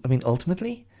it? I mean,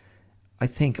 ultimately, I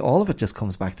think all of it just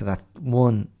comes back to that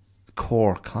one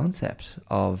core concept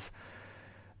of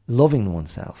loving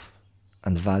oneself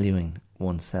and valuing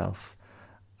oneself,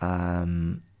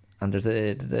 and there's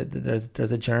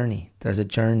a journey. There's a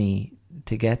journey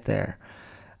to get there.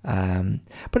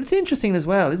 But it's interesting as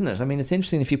well, isn't it? I mean, it's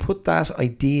interesting if you put that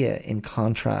idea in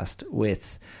contrast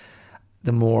with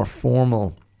the more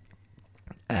formal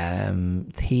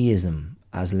theism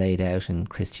as laid out in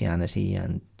Christianity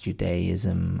and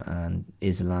Judaism and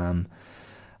Islam,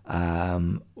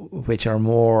 which are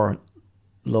more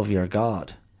love your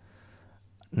God.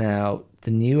 Now,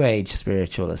 the New Age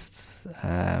spiritualists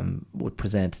would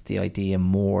present the idea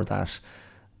more that,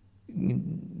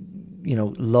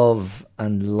 love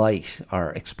and light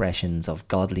are expressions of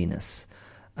godliness,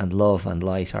 and love and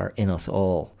light are in us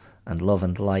all, and love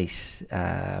and light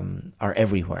are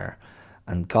everywhere,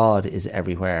 and God is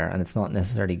everywhere, and it's not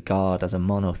necessarily God as a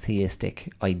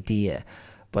monotheistic idea,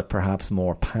 but perhaps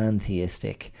more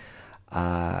pantheistic.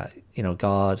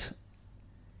 God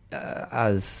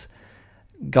as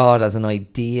an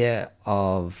idea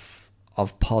of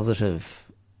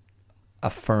positive,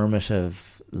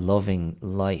 affirmative, loving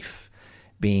life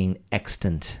being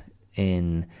extant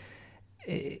in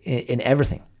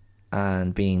everything,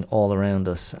 and being all around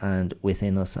us and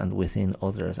within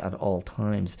others at all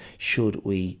times, should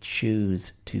we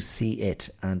choose to see it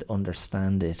and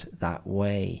understand it that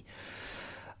way.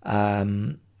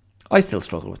 I still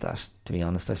struggle with that, to be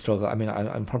honest. I struggle. I mean,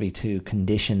 I'm probably too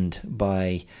conditioned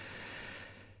by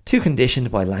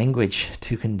language,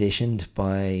 too conditioned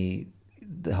by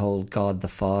the whole God the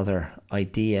Father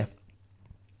idea,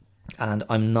 and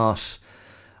I'm not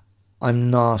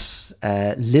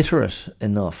literate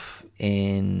enough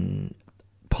in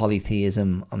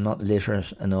polytheism. I'm not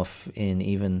literate enough in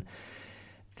even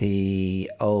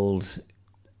the old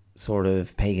sort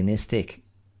of paganistic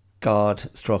god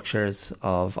structures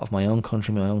of my own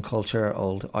country, my own culture,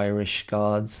 old Irish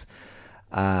gods.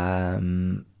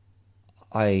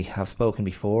 I have spoken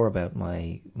before about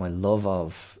my love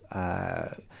of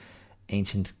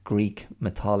ancient Greek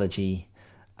mythology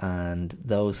and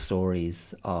those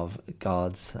stories of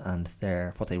gods and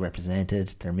what they represented,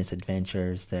 their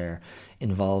misadventures, their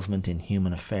involvement in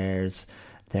human affairs,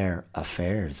 their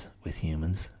affairs with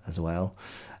humans as well.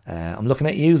 I'm looking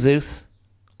at you, Zeus.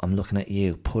 I'm looking at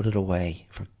you. Put it away.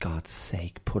 For God's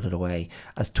sake, put it away.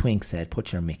 As Twink said,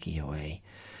 put your Mickey away.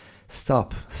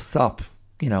 Stop, stop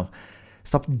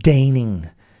deigning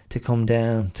to come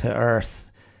down to earth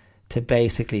to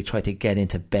basically try to get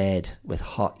into bed with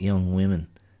hot young women.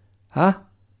 Huh?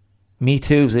 Me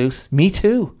too, Zeus. Me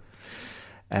too.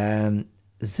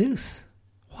 Zeus,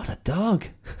 what a dog.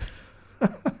 I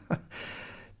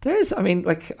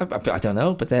don't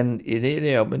know, but then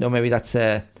maybe that's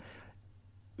a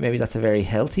very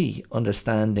healthy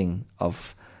understanding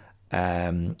of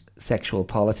sexual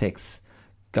politics,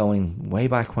 going way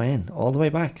back when, all the way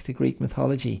back to Greek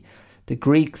mythology. The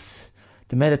Greeks,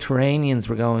 the Mediterraneans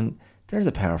were going, there's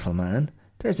a powerful man,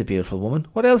 there's a beautiful woman.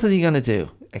 What else is he going to do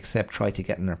except try to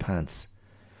get in her pants?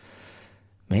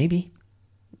 Maybe.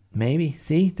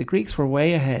 See, the Greeks were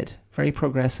way ahead, very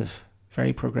progressive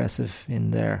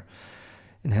in how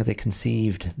they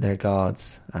conceived their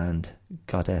gods and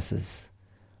goddesses.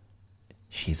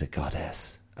 She's a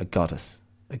goddess, a goddess,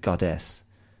 a goddess.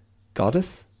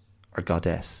 Goddess or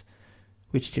goddess?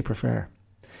 Which do you prefer?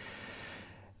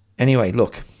 Anyway,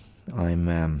 look,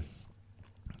 I'm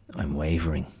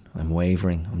wavering.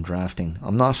 I'm drafting.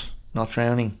 I'm not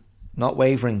drowning. Not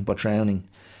wavering, but drowning.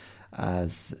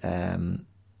 As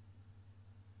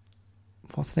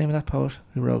what's the name of that poet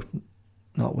who wrote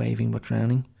 "Not Waving but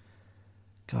Drowning"?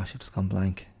 Gosh, I've just gone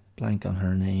blank on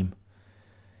her name.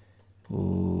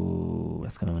 Ooh,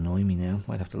 that's going to annoy me now.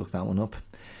 Might have to look that one up.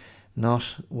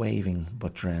 Not waving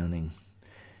but drowning.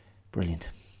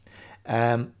 Brilliant.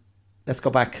 Let's go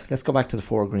back to the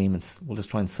 4 agreements. We'll just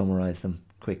try and summarise them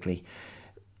quickly.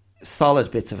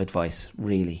 Solid bits of advice,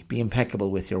 really. Be impeccable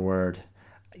with your word.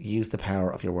 Use the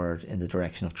power of your word in the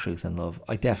direction of truth and love.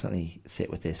 I definitely sit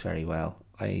with this very well.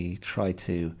 I try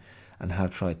to, and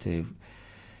have tried to,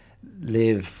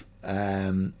 live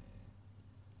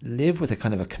with a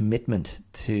kind of a commitment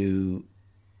to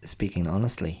speaking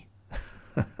honestly.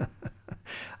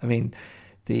 I mean,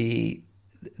 the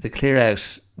Clear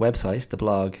Out website, the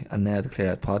blog, and now the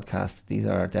Clear Out podcast, these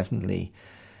are definitely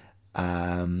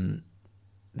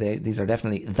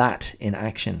that in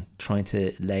action, trying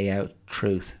to lay out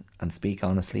truth and speak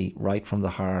honestly, right from the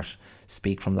heart,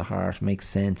 speak from the heart, make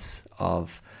sense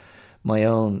of my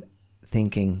own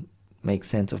thinking, make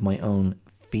sense of my own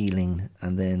feeling,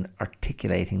 and then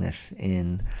articulating it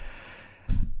in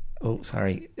what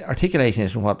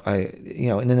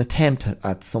in an attempt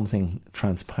at something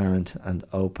transparent and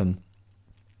open,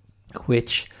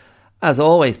 which, as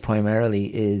always, primarily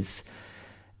is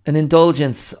an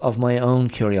indulgence of my own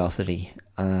curiosity,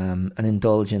 an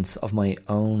indulgence of my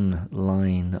own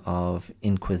line of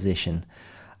inquisition,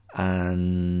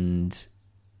 and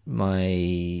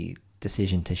my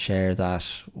decision to share that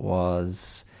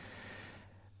was,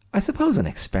 I suppose, an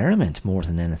experiment more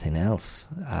than anything else.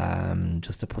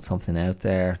 Just to put something out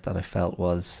there that I felt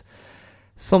was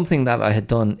something that I had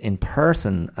done in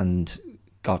person and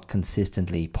got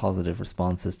consistently positive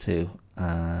responses to.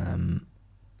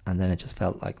 And then it just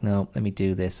felt like, no, let me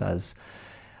do this as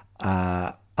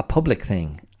a public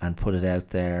thing and put it out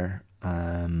there.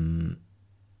 And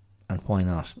why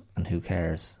not? And who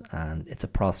cares? And it's a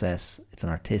process. It's an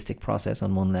artistic process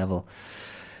on one level,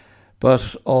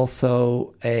 but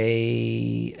also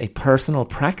a personal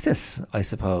practice, I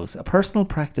suppose. A personal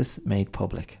practice made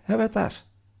public. How about that?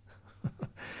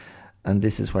 And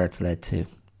this is where it's led to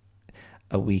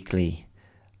a weekly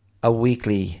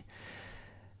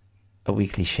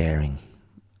sharing,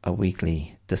 a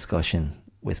weekly discussion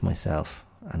with myself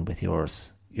and with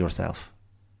yourself.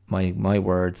 My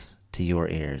words to your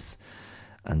ears,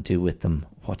 and do with them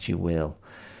what you will.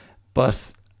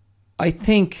 But I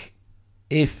think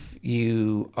if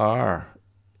you are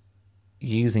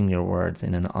using your words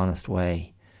in an honest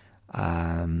way,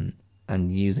 and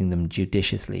using them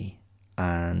judiciously,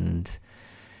 and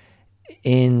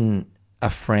in a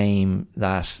frame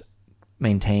that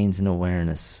maintains an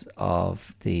awareness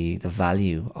of the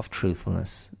value of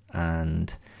truthfulness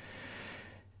and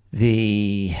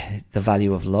the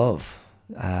value of love,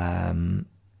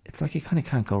 it's like you kind of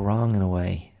can't go wrong in a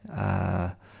way.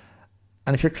 And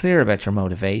if you're clear about your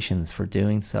motivations for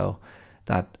doing so,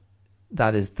 that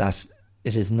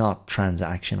it is not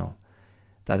transactional,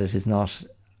 that it is not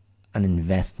an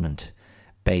investment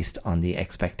based on the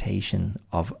expectation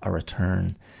of a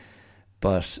return,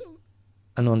 but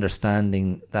an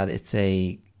understanding that it's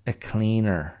a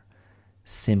cleaner,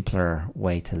 simpler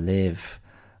way to live.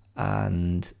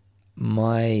 And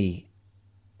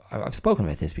I've spoken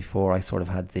about this before. I sort of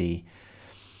had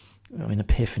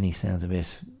epiphany sounds a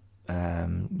bit,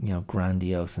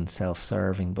 grandiose and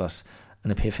self-serving, but an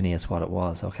epiphany is what it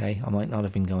was, okay? I might not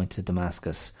have been going to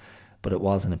Damascus, but it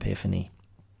was an epiphany.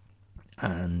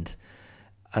 And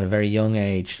at a very young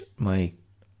age, my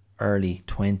early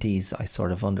 20s, I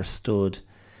sort of understood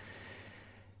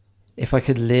if I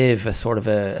could live a sort of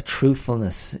a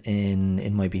truthfulness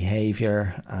in my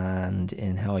behaviour and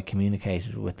in how I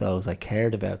communicated with those I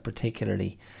cared about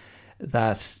particularly,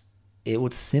 that it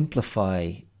would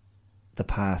simplify the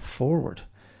path forward,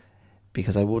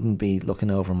 because I wouldn't be looking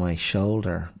over my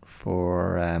shoulder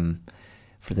for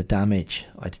the damage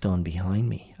I'd done behind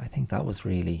me. I think that was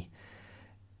really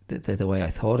the way I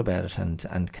thought about it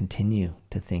and continue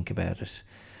to think about it.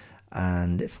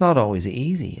 And it's not always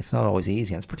easy. And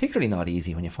it's particularly not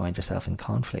easy when you find yourself in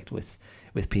conflict with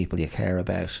people you care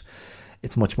about.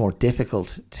 It's much more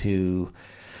difficult to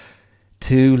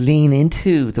lean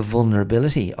into the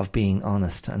vulnerability of being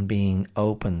honest and being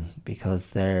open, because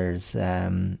there's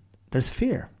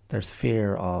fear. There's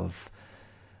fear of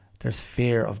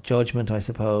judgment, I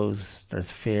suppose.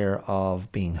 There's fear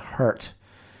of being hurt.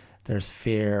 There's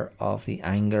fear of the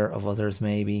anger of others,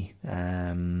 maybe.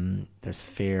 There's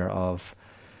fear of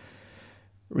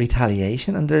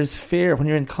retaliation. And there's fear, when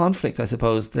you're in conflict, I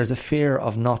suppose, there's a fear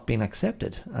of not being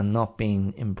accepted and not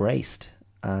being embraced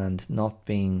and not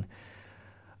being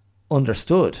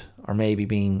understood, or maybe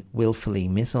being willfully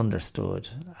misunderstood,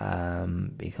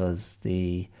 because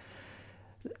the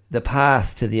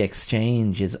path to the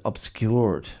exchange is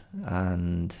obscured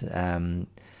and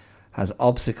has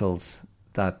obstacles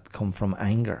that come from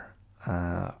anger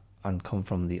and come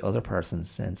from the other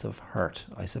person's sense of hurt,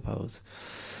 I suppose.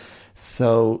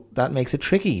 So that makes it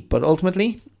tricky. But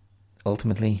ultimately,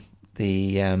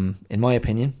 in my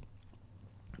opinion,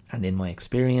 and in my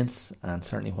experience, and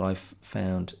certainly what I've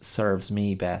found serves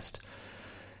me best,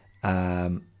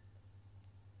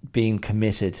 being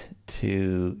committed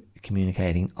to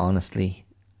communicating honestly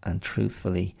and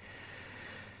truthfully,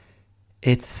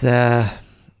 it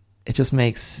just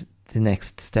makes the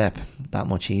next step that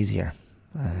much easier.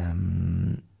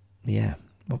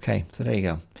 Okay, so there you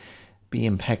go. Be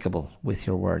impeccable with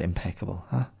your word. Impeccable,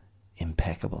 huh?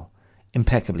 Impeccable.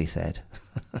 Impeccably said.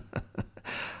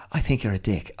 I think you're a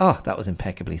dick. Oh, that was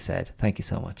impeccably said. Thank you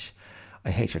so much.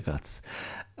 I hate your guts.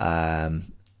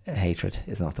 Hatred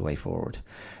is not the way forward.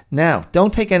 Now,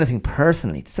 don't take anything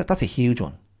personally. That's a huge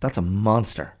one. That's a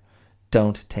monster.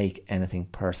 Don't take anything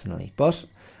personally. But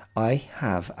I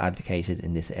have advocated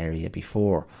in this area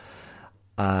before.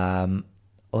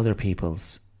 Other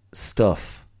people's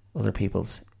stuff, other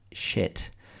people's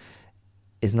shit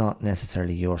is not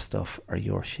necessarily your stuff or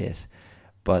your shit,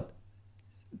 but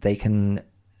they can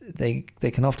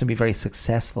often be very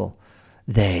successful.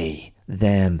 They,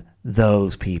 them,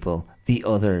 those people, the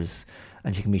others,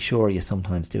 and you can be sure you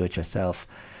sometimes do it yourself.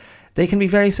 They can be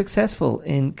very successful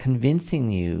in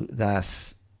convincing you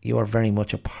that you are very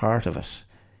much a part of it.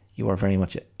 You are very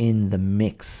much in the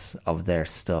mix of their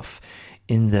stuff,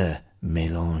 in the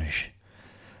mélange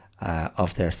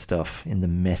of their stuff, in the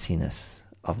messiness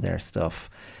of their stuff.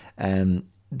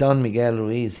 Don Miguel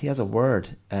Ruiz, he has a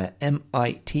word,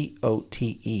 mitote,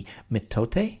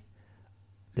 mitote.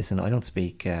 Listen, I don't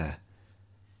speak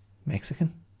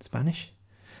Mexican, Spanish.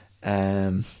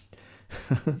 I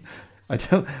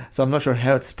don't, so I'm not sure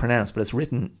how it's pronounced, but it's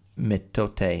written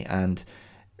mitote, and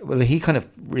well, he kind of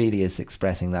really is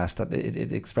expressing that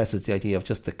it expresses the idea of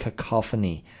just the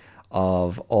cacophony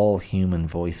of all human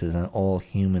voices and all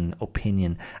human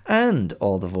opinion and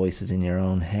all the voices in your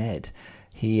own head.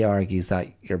 He argues that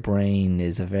your brain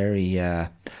is a very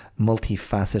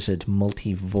multifaceted,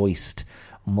 multi-voiced,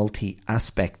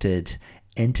 multi-aspected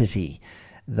entity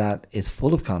that is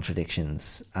full of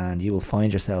contradictions, and you will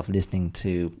find yourself listening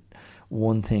to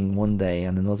one thing one day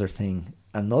and another thing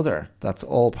another. That's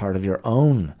all part of your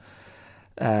own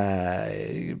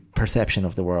perception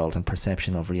of the world and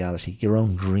perception of reality, your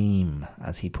own dream,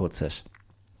 as he puts it.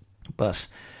 But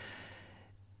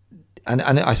and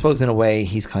I suppose in a way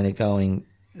he's kind of going,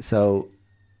 so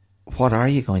what are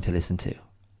you going to listen to,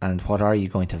 and what are you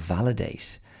going to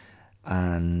validate?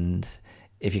 And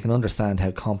if you can understand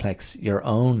how complex your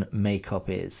own makeup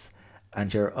is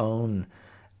and your own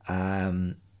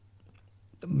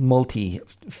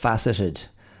multifaceted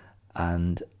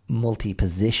and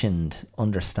multi-positioned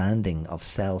understanding of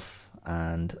self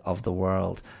and of the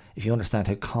world, if you understand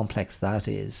how complex that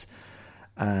is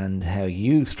and how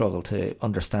you struggle to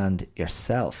understand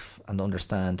yourself and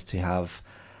understand to have,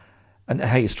 and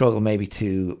how you struggle maybe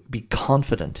to be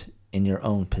confident in your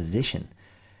own position,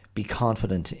 be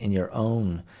confident in your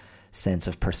own sense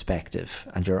of perspective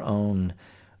and your own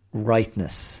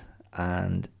rightness.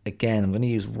 And again, I'm going to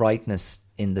use rightness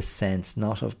in the sense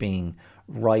not of being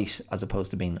right as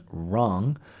opposed to being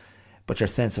wrong, but your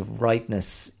sense of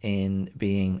rightness in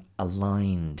being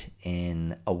aligned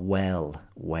in a well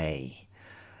way.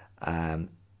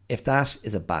 If that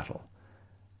is a battle,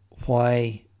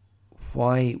 why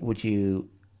would you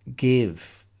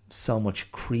give so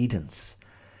much credence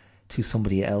to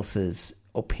somebody else's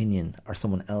opinion or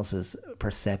someone else's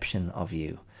perception of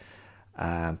you,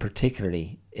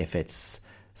 particularly if it's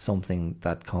something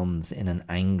that comes in an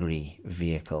angry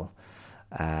vehicle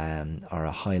or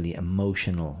a highly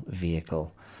emotional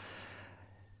vehicle?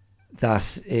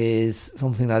 That is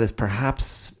something that is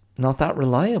perhaps not that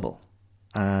reliable.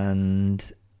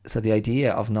 And so the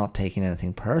idea of not taking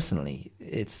anything personally,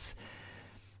 it's,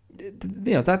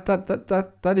 you know,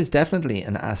 that is definitely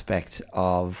an aspect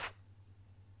of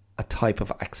a type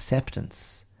of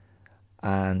acceptance,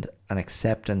 and an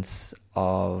acceptance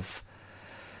of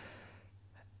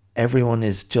everyone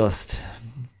is just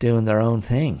doing their own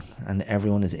thing and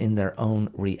everyone is in their own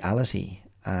reality,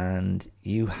 and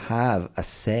you have a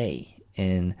say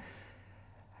in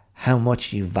how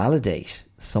much you validate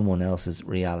someone else's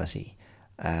reality,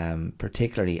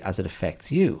 particularly as it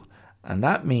affects you. And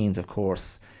that means, of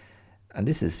course, and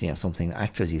this is, you know, something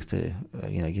actors used to,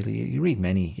 you know, you read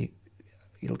many,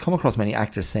 you'll come across many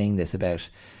actors saying this about,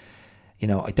 you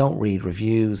know, I don't read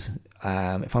reviews.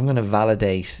 If I'm going to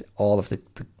validate all of the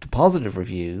positive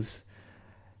reviews,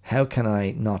 how can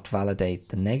I not validate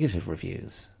the negative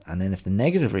reviews? And then if the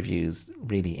negative reviews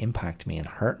really impact me and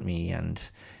hurt me and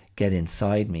get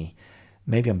inside me,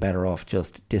 maybe I'm better off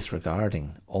just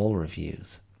disregarding all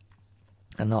reviews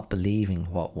and not believing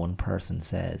what one person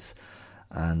says.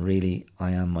 And really,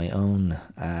 I am my own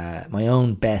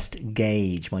best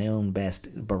gauge, my own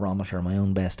best barometer, my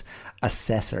own best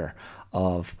assessor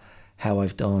of how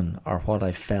I've done, or what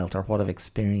I've felt, or what I've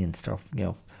experienced, or, you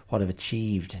know, what I've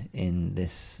achieved in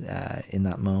this in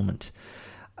that moment.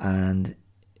 And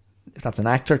if that's an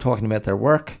actor talking about their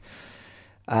work,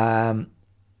 I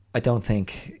don't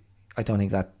think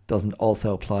that doesn't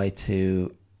also apply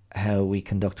to how we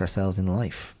conduct ourselves in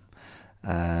life.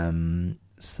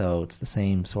 So it's the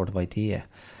same sort of idea.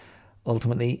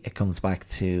 Ultimately, it comes back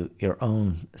to your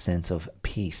own sense of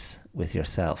peace with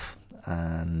yourself,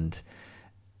 and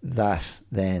that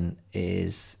then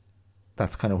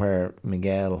that's kind of where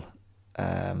Don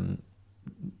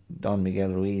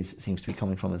Miguel Ruiz seems to be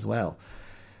coming from as well.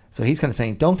 So he's kind of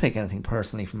saying, don't take anything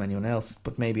personally from anyone else,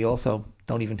 but maybe also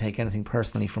don't even take anything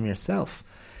personally from yourself,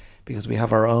 because we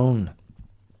have our own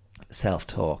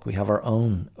self-talk, we have our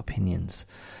own opinions.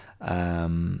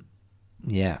 So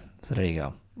there you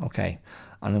go. Okay.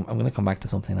 And I'm going to come back to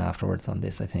something afterwards on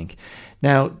this, I think.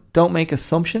 Now, don't make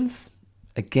assumptions.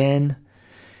 Again,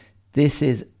 this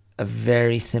is a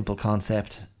very simple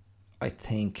concept, I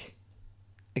think.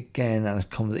 Again, and it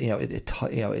comes,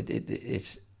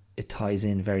 it ties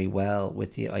in very well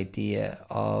with the idea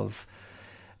of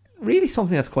really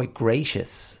something that's quite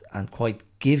gracious and quite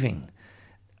giving.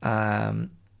 The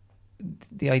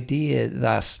idea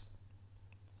that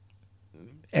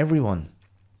everyone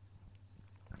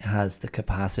has the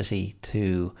capacity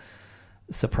to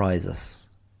surprise us.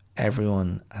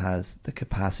 Everyone has the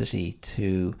capacity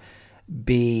to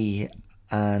be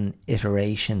an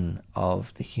iteration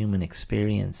of the human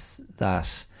experience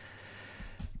that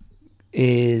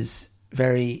is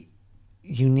very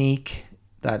unique,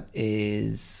 that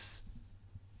is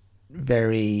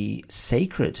very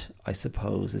sacred, I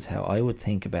suppose, is how I would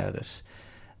think about it.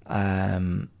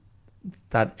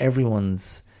 That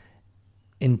everyone's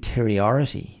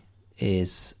interiority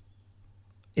is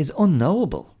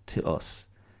unknowable to us.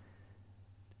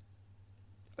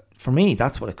 For me,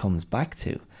 that's what it comes back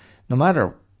to. No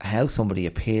matter how somebody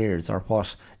appears or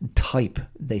what type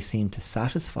they seem to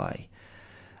satisfy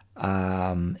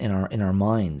in our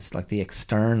minds, like the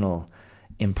external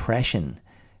impression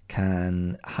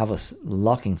can have us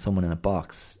locking someone in a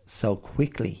box so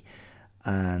quickly,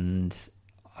 and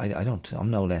I'm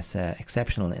no less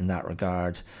exceptional in that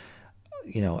regard.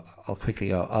 I'll quickly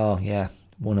go, oh yeah,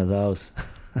 one of those.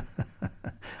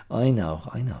 I know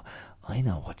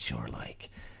what you're like.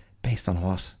 Based on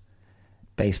what?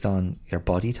 Based on your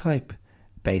body type,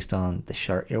 based on the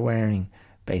shirt you're wearing,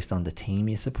 based on the team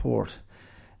you support,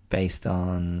 based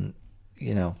on,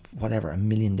 whatever, a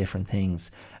million different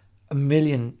things, a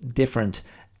million different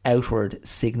outward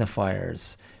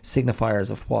signifiers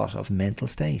of what? Of mental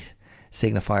state,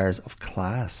 signifiers of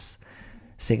class,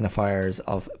 signifiers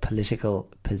of political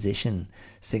position,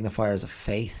 signifiers of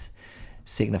faith,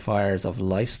 signifiers of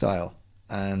lifestyle.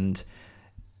 And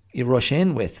you rush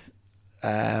in with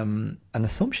an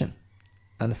assumption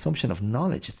of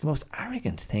knowledge. It's the most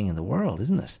arrogant thing in the world,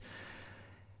 isn't it?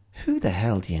 Who the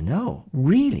hell do you know,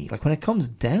 really? Like, when it comes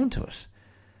down to it,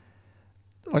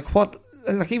 like what?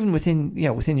 Like, even within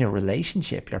your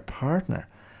relationship, your partner,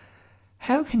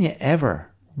 how can you ever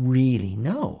really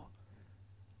know?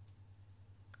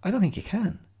 I don't think you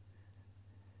can.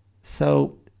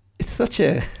 So it's such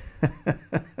a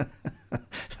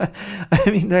I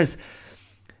mean, there's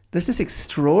this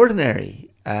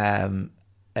extraordinary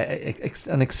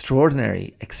an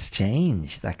extraordinary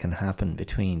exchange that can happen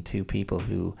between two people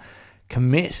who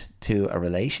commit to a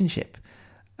relationship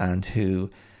and who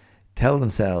tell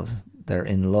themselves they're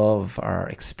in love or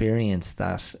experience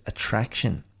that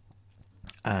attraction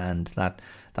and that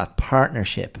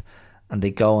partnership, and they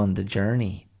go on the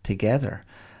journey together.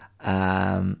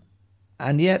 And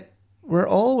yet we're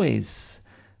always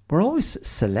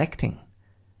selecting.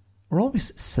 We're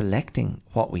always selecting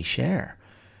what we share.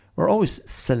 We're always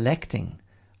selecting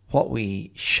what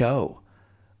we show.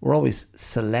 We're always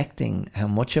selecting how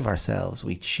much of ourselves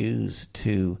we choose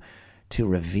to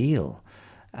reveal.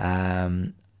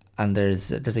 And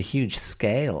there's a huge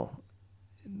scale,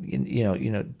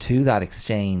 to that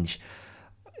exchange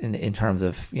in terms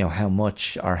of, how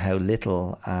much or how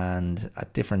little, and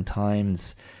at different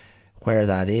times where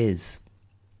that is.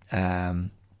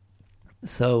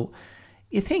 So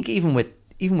you think even with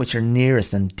your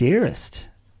nearest and dearest,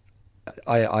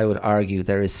 I would argue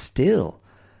there is still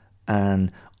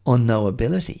an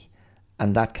unknowability,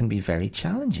 and that can be very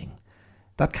challenging.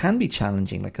 That can be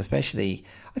challenging, like, especially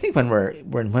I think when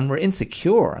we're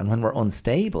insecure and when we're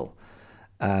unstable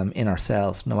in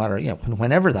ourselves, no matter,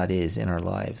 whenever that is in our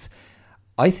lives.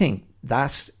 I think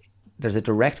that there's a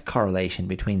direct correlation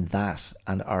between that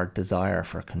and our desire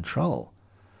for control.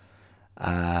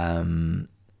 The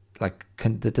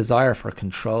desire for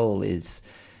control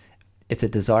it's a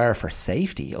desire for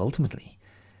safety. Ultimately,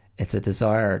 it's a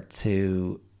desire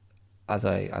to, as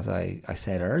I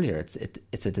said earlier,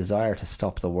 it's a desire to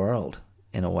stop the world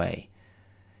in a way,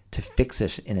 to fix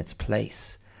it in its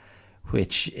place,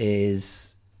 which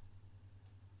is,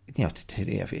 if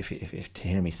to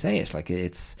hear me say it, like,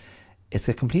 it's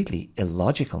a completely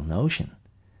illogical notion,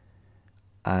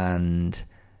 and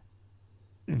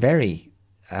very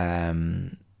I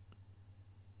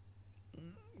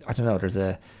don't know. There's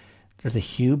a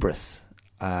hubris,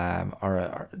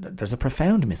 or there's a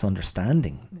profound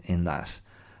misunderstanding in that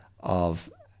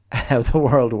of how the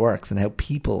world works and how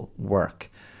people work,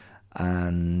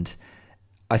 and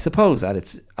I suppose at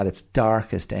its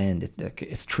darkest end,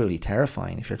 it's truly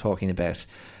terrifying if you're talking about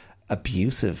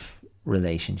abusive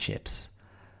relationships.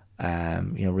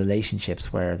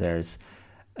 Relationships where there's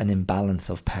an imbalance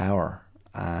of power,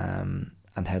 and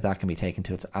how that can be taken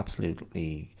to its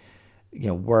absolutely,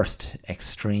 worst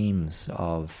extremes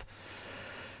of,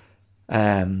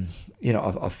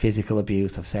 of physical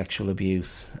abuse, of sexual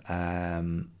abuse,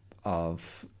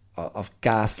 of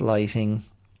gaslighting,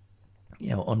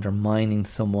 undermining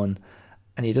someone,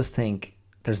 and you just think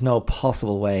there's no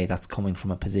possible way that's coming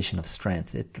from a position of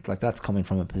strength. That's coming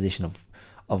from a position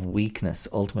of weakness.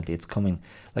 Ultimately, it's coming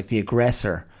like the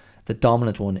aggressor, the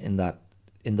dominant one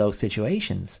in those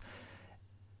situations.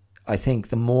 I think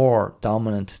the more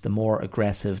dominant, the more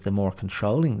aggressive, the more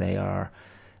controlling they are,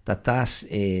 that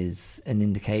is an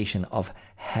indication of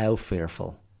how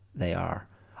fearful they are,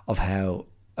 of how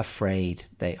afraid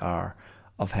they are,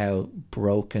 of how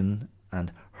broken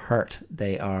and hurt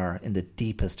they are in the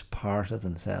deepest part of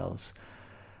themselves.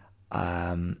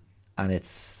 And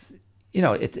it's,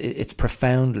 it's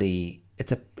profoundly,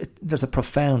 there's a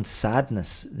profound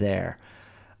sadness there.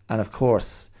 And of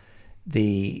course,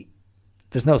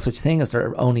 there's no such thing as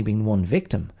there only being one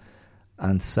victim.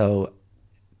 And so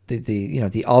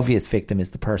the obvious victim is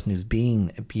the person who's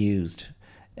being abused,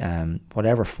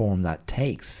 whatever form that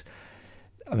takes.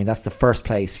 I mean, that's the first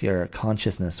place your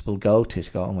consciousness will go to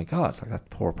go, oh my God, like that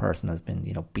poor person has been,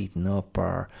 beaten up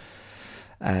or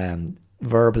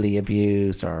verbally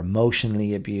abused or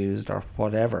emotionally abused or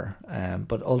whatever.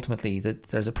 But ultimately,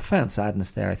 there's a profound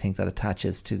sadness there, I think, that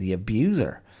attaches to the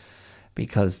abuser,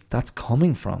 because that's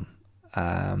coming from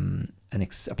a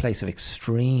place of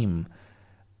extreme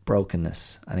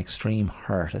brokenness, an extreme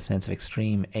hurt, a sense of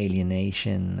extreme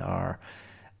alienation or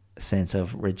a sense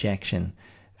of rejection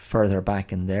further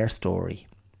back in their story.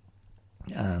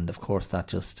 And of course that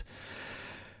just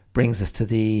brings us to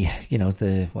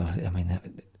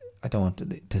I don't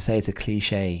want to say it's a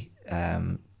cliche,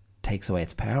 takes away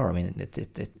its power. I mean,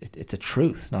 it's a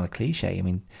truth, not a cliche. I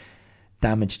mean,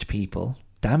 damaged people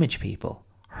damage people,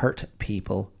 hurt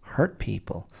people hurt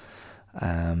people.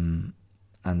 And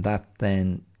that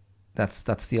then,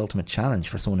 that's the ultimate challenge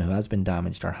for someone who has been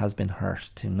damaged or has been hurt,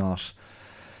 to not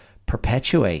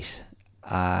perpetuate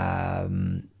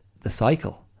the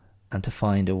cycle and to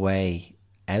find a way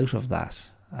out of that.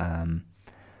 And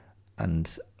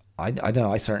I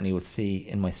know I certainly would see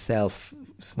in myself,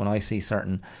 when I see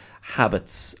certain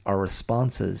habits or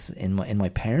responses in my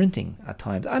parenting at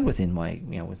times, and within my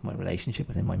with my relationship,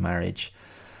 within my marriage,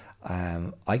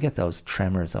 I get those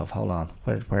tremors of, hold on,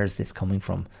 where is this coming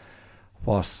from?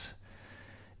 What,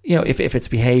 if it's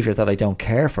behaviour that I don't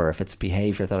care for, if it's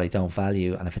behaviour that I don't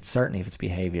value, and if it's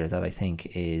behaviour that I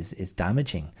think is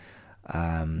damaging,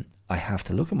 I have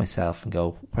to look at myself and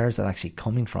go, where is that actually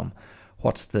coming from?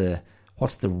 What's the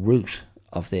root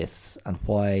of this, and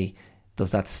why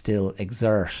does that still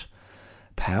exert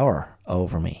power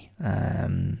over me?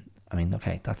 I mean,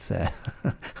 okay, that's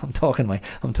I'm talking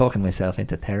myself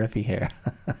into therapy here.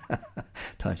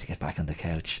 Time to get back on the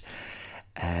couch.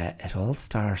 It all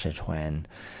started when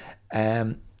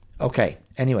okay,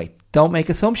 anyway, don't make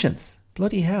assumptions.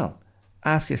 Bloody hell.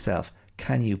 Ask yourself,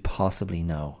 can you possibly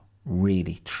know?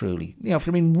 Really, truly, if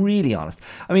you're being really honest.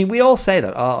 I mean, we all say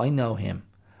that, I know him,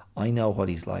 I know what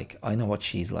he's like, I know what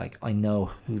she's like, I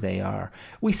know who they are.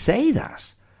 We say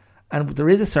that, and there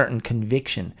is a certain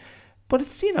conviction, but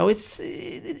it's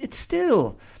it's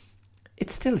still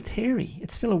a theory.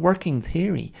 It's still a working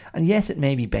theory, and yes, it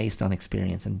may be based on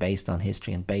experience and based on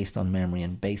history and based on memory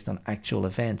and based on actual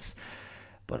events,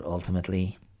 but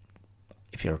ultimately,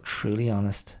 if you're truly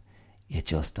honest, you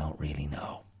just don't really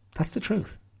know. That's the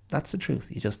truth. That's the truth.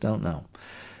 You just don't know.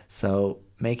 So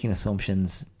making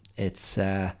assumptions, it's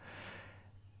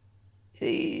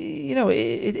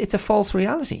it's a false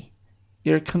reality.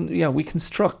 We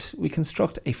construct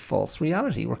a false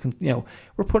reality.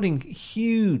 We're putting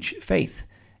huge faith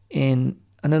in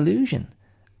an illusion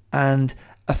and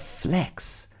a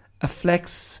flex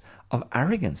of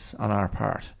arrogance on our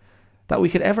part that we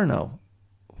could ever know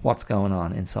what's going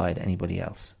on inside anybody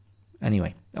else.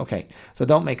 Anyway, okay, so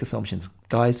don't make assumptions.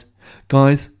 Guys,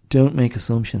 don't make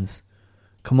assumptions.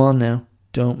 Come on now,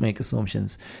 don't make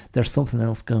assumptions. There's something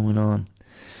else going on.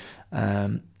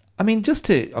 I mean, just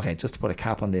to put a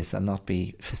cap on this and not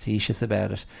be facetious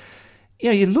about it,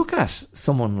 you look at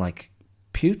someone like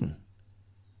Putin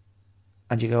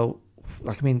and you go,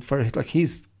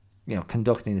 he's,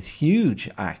 conducting this huge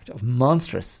act of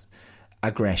monstrous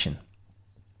aggression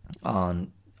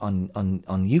on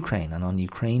Ukraine and on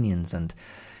Ukrainians, and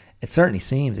it certainly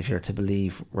seems, if you're to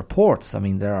believe reports, I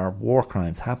mean, there are war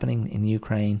crimes happening in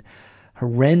Ukraine,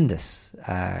 horrendous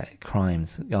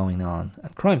crimes going on,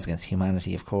 and crimes against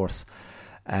humanity, of course.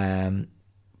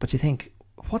 But you think,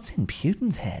 what's in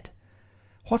Putin's head?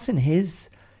 What's in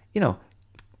his,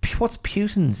 what's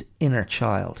Putin's inner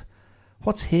child?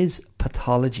 What's his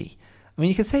pathology? I mean,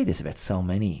 you could say this about so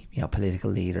many, political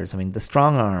leaders. I mean, the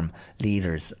strong arm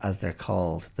leaders, as they're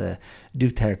called, the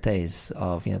Dutertes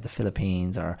of, the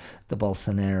Philippines, or the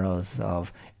Bolsonaros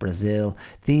of Brazil.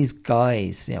 These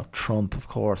guys, Trump, of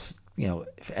course,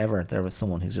 if ever there was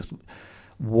someone who's just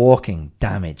walking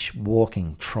damage,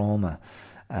 walking trauma,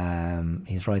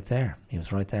 he's right there. He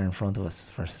was right there in front of us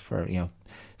for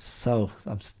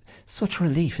such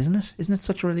relief, isn't it? Isn't it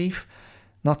such a relief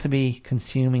not to be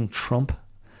consuming Trump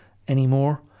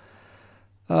anymore?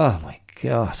 Oh my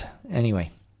God.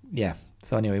 Anyway, yeah.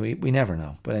 So anyway, we never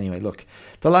know. But anyway, look,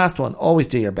 the last one, always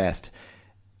do your best.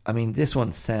 I mean, this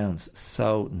one sounds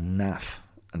so naff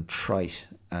and trite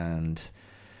and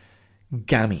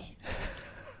gammy.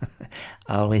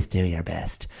 Always do your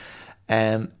best.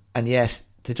 And yet,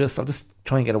 I'll just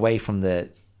try and get away from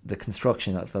the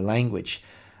construction of the language,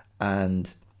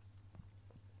 and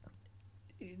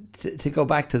to go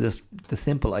back to the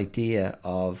simple idea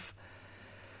of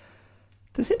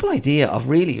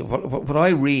really what I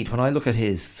read when I look at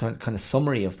his kind of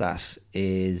summary of that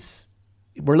is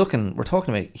we're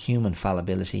talking about human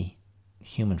fallibility,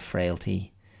 human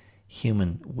frailty,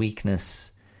 human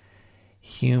weakness,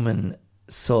 human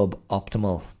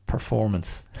suboptimal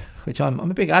performance, which I'm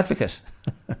a big advocate.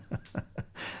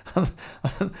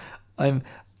 I'm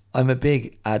a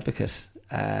big advocate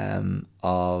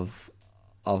of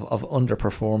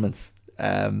underperformance.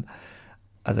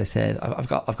 As I said,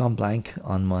 I've gone blank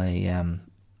on my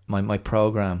my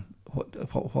program.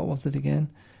 What was it again?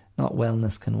 Not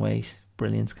wellness can wait,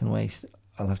 brilliance can wait.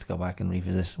 I'll have to go back and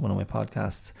revisit one of my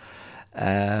podcasts.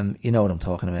 You know what I'm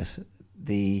talking about.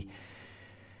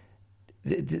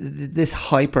 This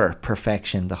hyper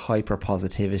perfection, the hyper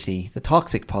positivity, the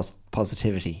toxic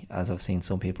positivity, as I've seen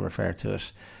some people refer to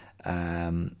it.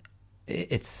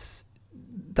 It's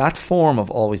that form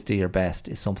of always do your best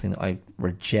is something that I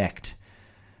reject.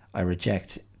 I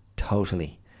reject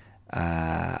totally.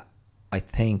 I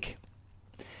think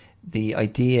the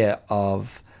idea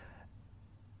of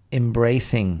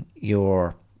embracing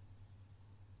your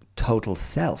total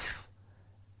self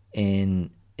in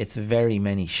its very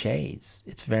many shades,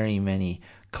 its very many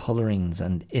colorings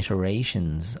and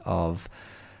iterations of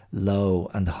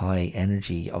low and high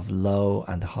energy, of low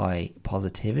and high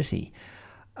positivity,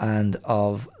 and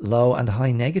of low and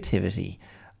high negativity,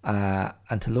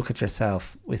 and to look at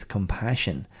yourself with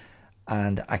compassion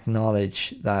and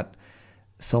acknowledge that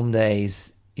some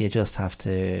days you just have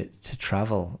to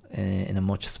travel in a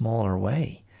much smaller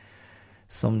way.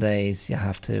 Some days you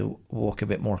have to walk a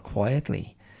bit more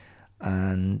quietly,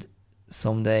 and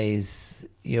some days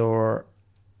your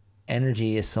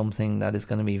energy is something that is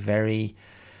going to be very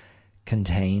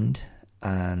contained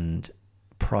and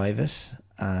private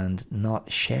and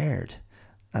not shared,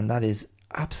 and that is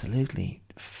absolutely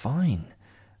fine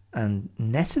and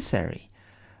necessary.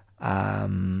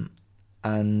 And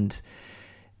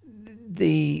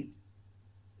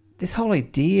this whole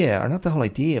idea, or not the whole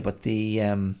idea, but the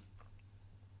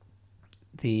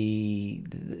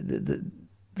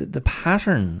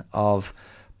pattern of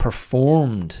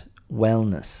performed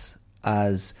wellness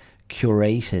as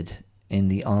curated in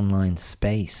the online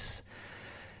space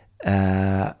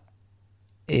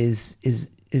is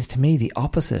to me the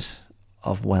opposite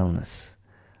of wellness.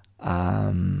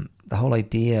 The whole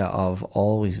idea of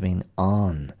always being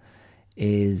on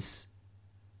is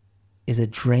a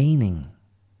draining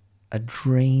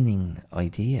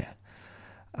idea.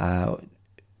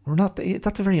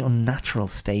 That's a very unnatural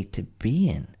state to be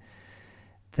in.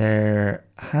 There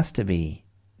has to be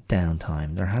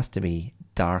downtime. There has to be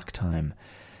dark time.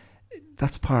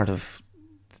 That's part of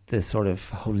the sort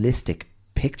of holistic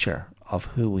picture of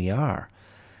who we are.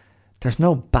 There's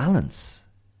no balance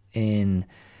in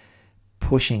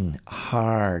pushing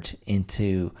hard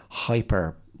into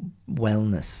hyper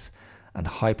wellness and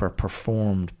hyper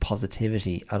performed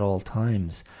positivity at all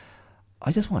times.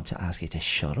 I just want to ask you to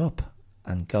shut up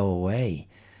and go away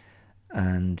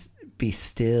and be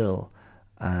still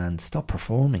and stop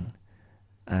performing,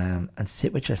 and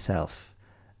sit with yourself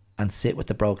and sit with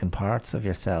the broken parts of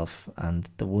yourself and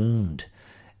the wound,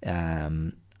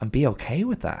 and be okay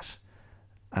with that,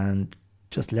 and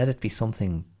just let it be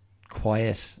something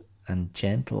quiet and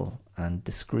gentle and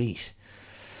discreet.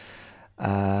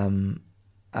 And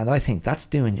I think that's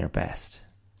doing your best.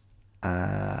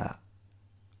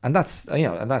 And that's,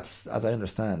 as I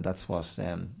understand, that's what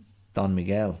Don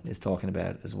Miguel is talking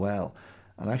about as well.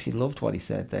 And I actually loved what he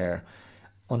said there.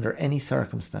 Under any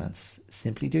circumstance,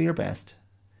 simply do your best,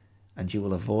 and you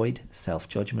will avoid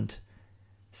self-judgment,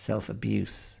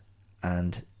 self-abuse,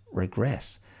 and regret.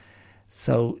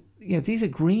 So these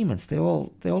agreements, they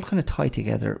all kind of tie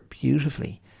together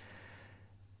beautifully.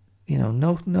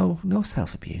 No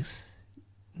self-abuse,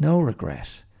 no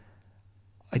regret.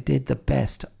 I did the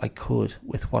best I could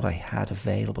with what I had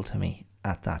available to me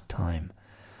at that time.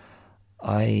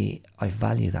 I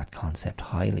value that concept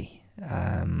highly.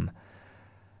 Now,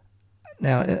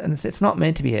 and it's not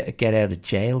meant to be a get out of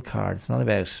jail card. It's not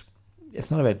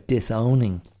about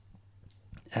disowning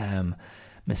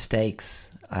mistakes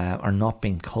or not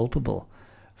being culpable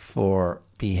for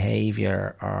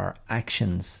behaviour or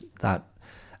actions that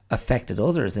affected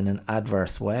others in an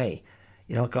adverse way.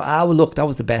 You don't go, well, look, that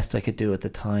was the best I could do at the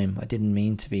time. I didn't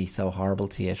mean to be so horrible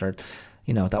to you, or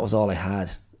that was all I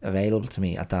had available to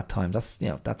me at that time.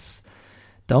 That's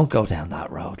don't go down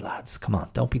that road, lads. Come on,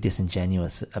 don't be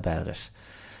disingenuous about it.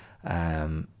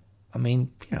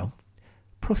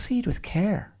 Proceed with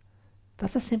care.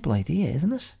 That's a simple idea,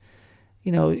 isn't it?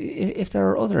 If there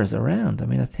are others around,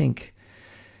 I think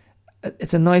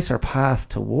it's a nicer path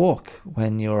to walk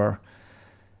when you're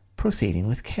proceeding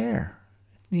with care.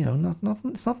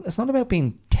 It's not about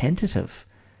being tentative,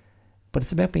 but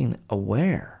it's about being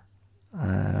aware,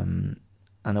 and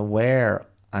aware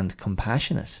and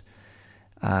compassionate,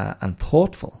 and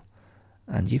thoughtful.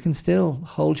 And you can still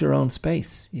hold your own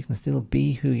space. You can still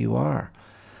be who you are.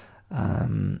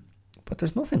 But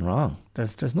there's nothing wrong.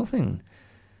 There's nothing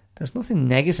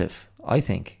negative, I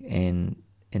think, in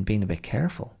being a bit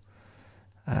careful.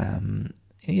 And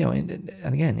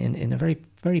again, in a very,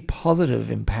 very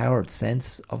positive, empowered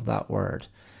sense of that word,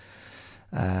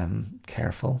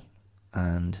 careful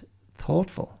and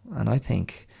thoughtful. And I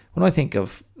think, when I think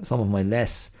of some of my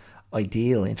less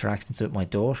ideal interactions with my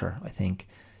daughter, I think,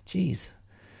 geez,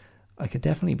 I could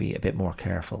definitely be a bit more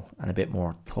careful and a bit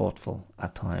more thoughtful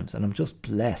at times. And I'm just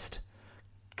blessed.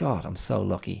 God, I'm so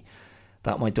lucky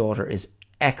that my daughter is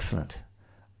excellent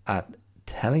at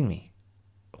telling me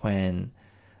when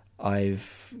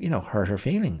I've, hurt her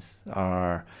feelings,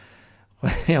 or,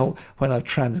 when I've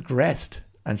transgressed.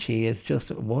 And she is just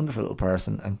a wonderful little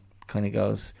person, and kind of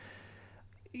goes,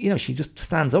 she just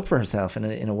stands up for herself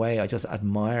in a way I just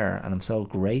admire, and I'm so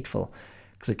grateful,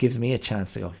 because it gives me a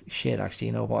chance to go, shit, actually,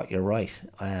 you know what, you're right.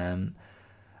 And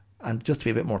just to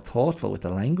be a bit more thoughtful with the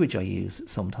language I use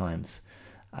sometimes.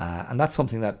 And that's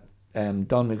something that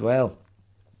Don Miguel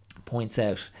points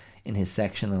out in his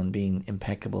section on being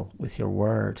impeccable with your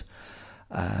word.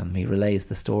 He relays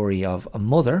the story of a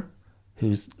mother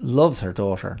who loves her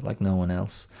daughter like no one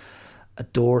else,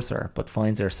 adores her, but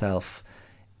finds herself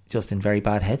just in very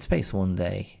bad headspace one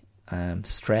day,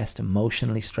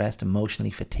 emotionally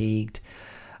fatigued.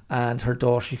 And her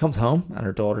daughter, she comes home, and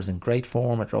her daughter's in great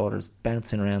form. Her daughter's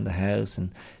bouncing around the house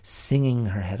and singing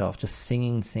her head off, just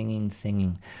singing.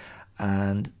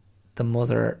 And the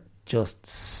mother just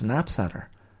snaps at her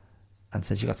and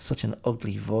says, "You got such an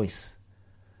ugly voice.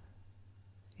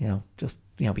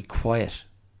 Be quiet."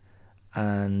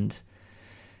 And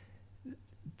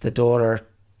the daughter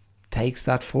takes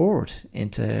that forward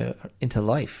into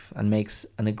life and makes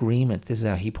an agreement. This is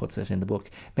how he puts it in the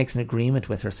book. Makes an agreement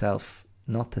with herself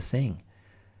not to sing,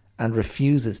 and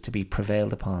refuses to be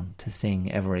prevailed upon to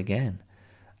sing ever again.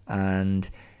 And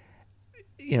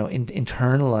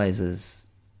internalizes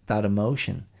that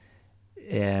emotion,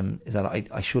 is that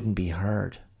I shouldn't be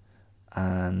heard.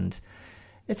 And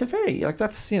it's a very it's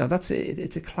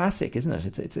a classic, isn't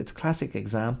it? It's a classic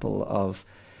example of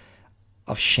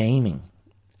shaming.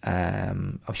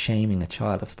 Of shaming a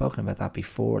child. I've spoken about that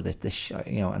before.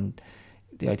 And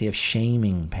the idea of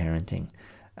shaming parenting.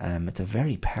 It's a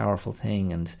very powerful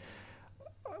thing. And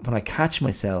when I catch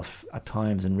myself at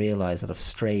times and realise that I've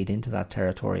strayed into that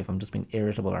territory, if I'm just being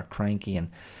irritable or cranky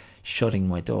and shutting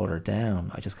my daughter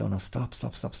down, I just go, no, stop.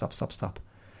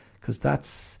 Because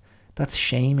that's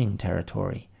shaming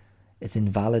territory. It's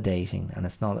invalidating, and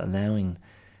it's not allowing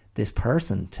this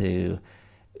person to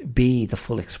be the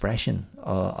full expression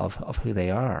of who they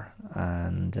are.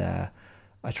 And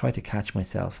I try to catch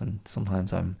myself, and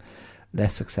sometimes I'm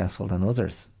less successful than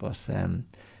others, but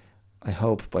I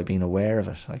hope by being aware of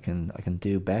it I can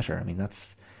do better.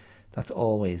 That's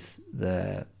always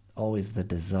the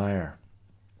desire,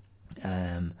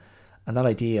 and that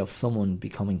idea of someone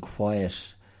becoming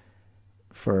quiet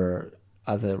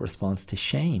as a response to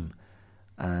shame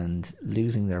and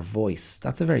losing their voice,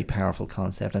 that's a very powerful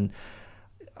concept. And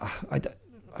I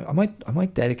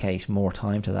might dedicate more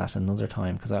time to that another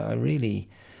time, because I really,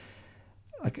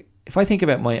 like, if I think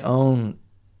about my own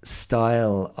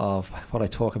style of what I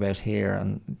talk about here,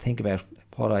 and think about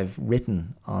what I've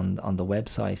written on the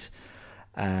website,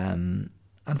 and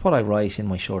what I write in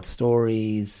my short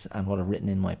stories, and what I've written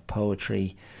in my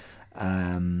poetry,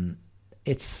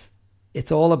 it's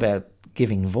it's all about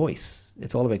giving voice.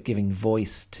 It's all about giving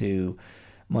voice to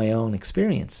my own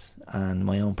experience and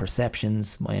my own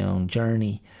perceptions, my own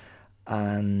journey.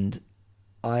 And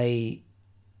I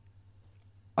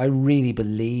really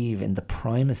believe in the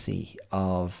primacy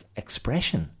of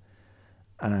expression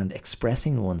and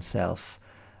expressing oneself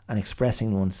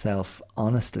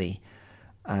honestly,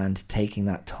 and taking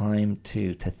that time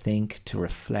to think, to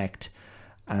reflect,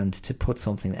 and to put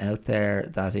something out there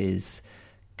that is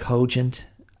cogent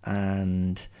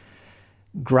and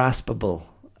graspable,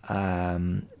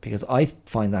 because I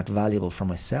find that valuable for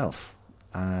myself.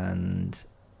 And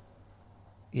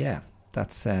yeah,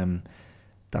 that's a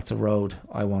road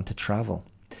I want to travel.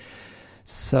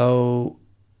 So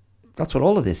that's what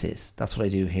all of this is. That's what I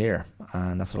do here,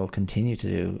 and that's what I'll continue to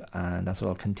do, and that's what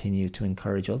I'll continue to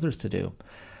encourage others to do.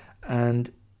 And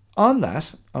on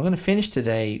that, I'm going to finish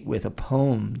today with a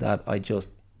poem that I just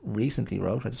recently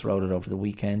wrote. I just wrote it over the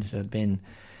weekend. It had been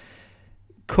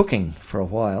cooking for a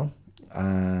while,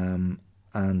 and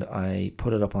I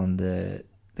put it up on the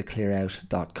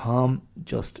clearout.com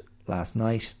just last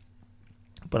night.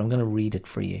 But I'm going to read it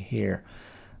for you here.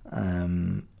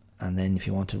 And then if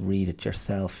you want to read it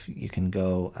yourself, you can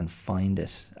go and find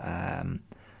it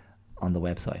on the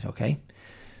website, okay?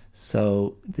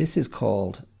 So this is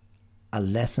called A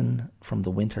Lesson from the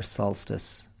Winter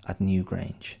Solstice at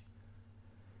Newgrange.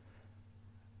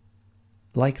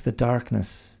 Like the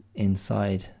darkness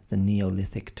inside the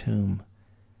Neolithic tomb,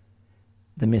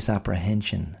 the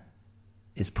misapprehension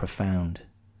is profound.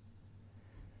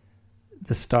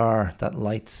 The star that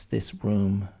lights this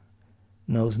room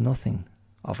knows nothing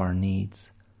of our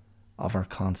needs, of our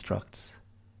constructs.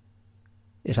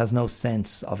 It has no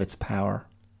sense of its power,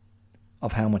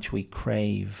 of how much we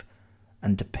crave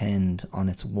and depend on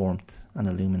its warmth and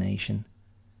illumination.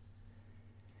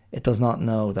 It does not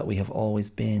know that we have always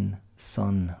been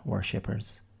sun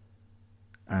worshippers,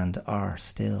 and are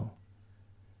still.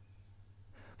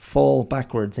 Fall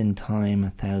backwards in time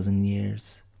 1,000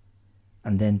 years,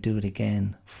 and then do it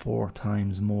again 4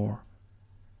 times more,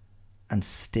 and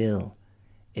still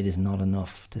it is not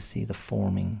enough to see the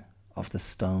forming of the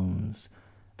stones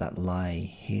that lie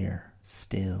here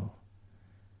still.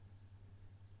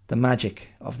 The magic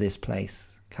of this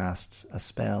place casts a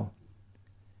spell.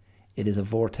 It is a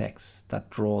vortex that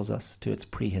draws us to its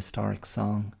prehistoric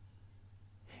song.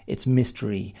 Its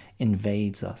mystery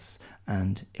invades us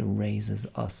and erases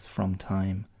us from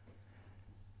time.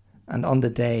 And on the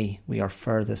day we are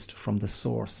furthest from the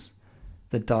source,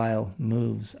 the dial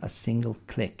moves a single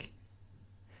click,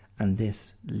 and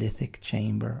this lithic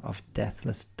chamber of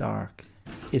deathless dark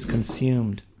is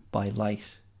consumed by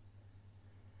light.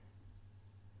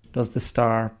 Does the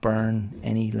star burn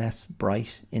any less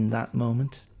bright in that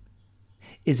moment?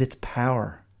 Is its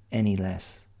power any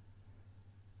less?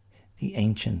 The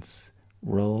ancients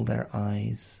roll their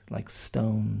eyes like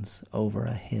stones over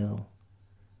a hill.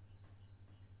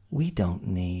 We don't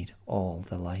need all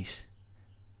the light.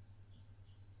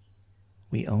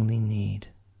 We only need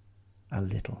a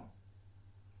little.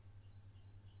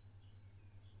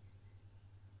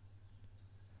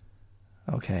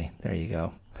 Okay, there you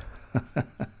go.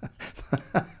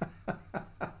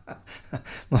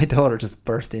 My daughter just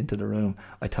burst into the room.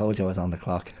 I told you I was on the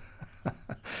clock.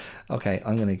 Okay,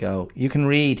 I'm going to go. You can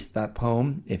read that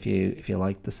poem if you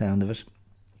like the sound of it.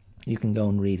 You can go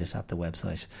and read it at the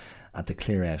website at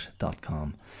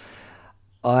theclearout.com.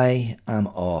 I am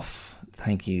off.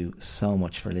 Thank you so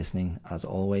much for listening, as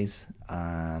always.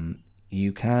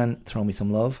 You can throw me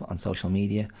some love on social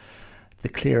media. The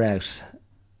Clear Out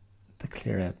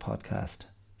podcast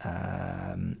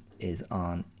is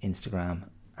on Instagram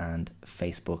and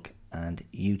Facebook and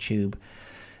YouTube.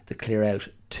 The Clear Out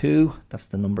 2, that's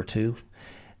the number 2.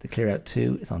 The Clear Out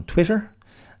 2 is on Twitter,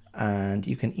 and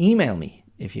you can email me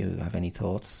if you have any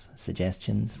thoughts,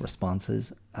 suggestions,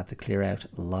 responses at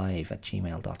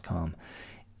theclearoutlive@gmail.com.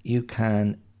 You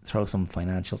can throw some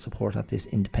financial support at this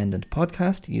independent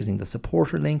podcast using the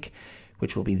supporter link,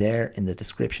 which will be there in the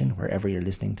description wherever you're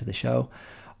listening to the show.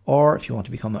 Or if you want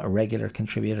to become a regular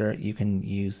contributor, you can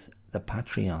use the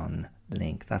Patreon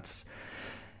link. That's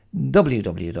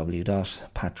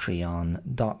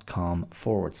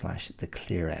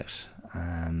www.patreon.com/theclearout.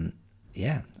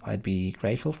 Yeah, I'd be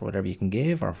grateful for whatever you can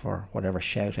give, or for whatever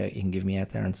shout out you can give me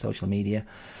out there on social media.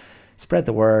 Spread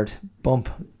the word, bump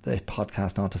the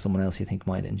podcast onto someone else you think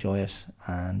might enjoy it,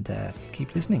 and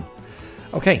keep listening.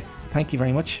 Okay, thank you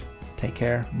very much. Take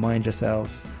care, mind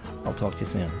yourselves. I'll talk to you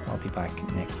soon. I'll be back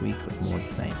next week with more of the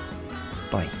same.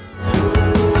 Bye.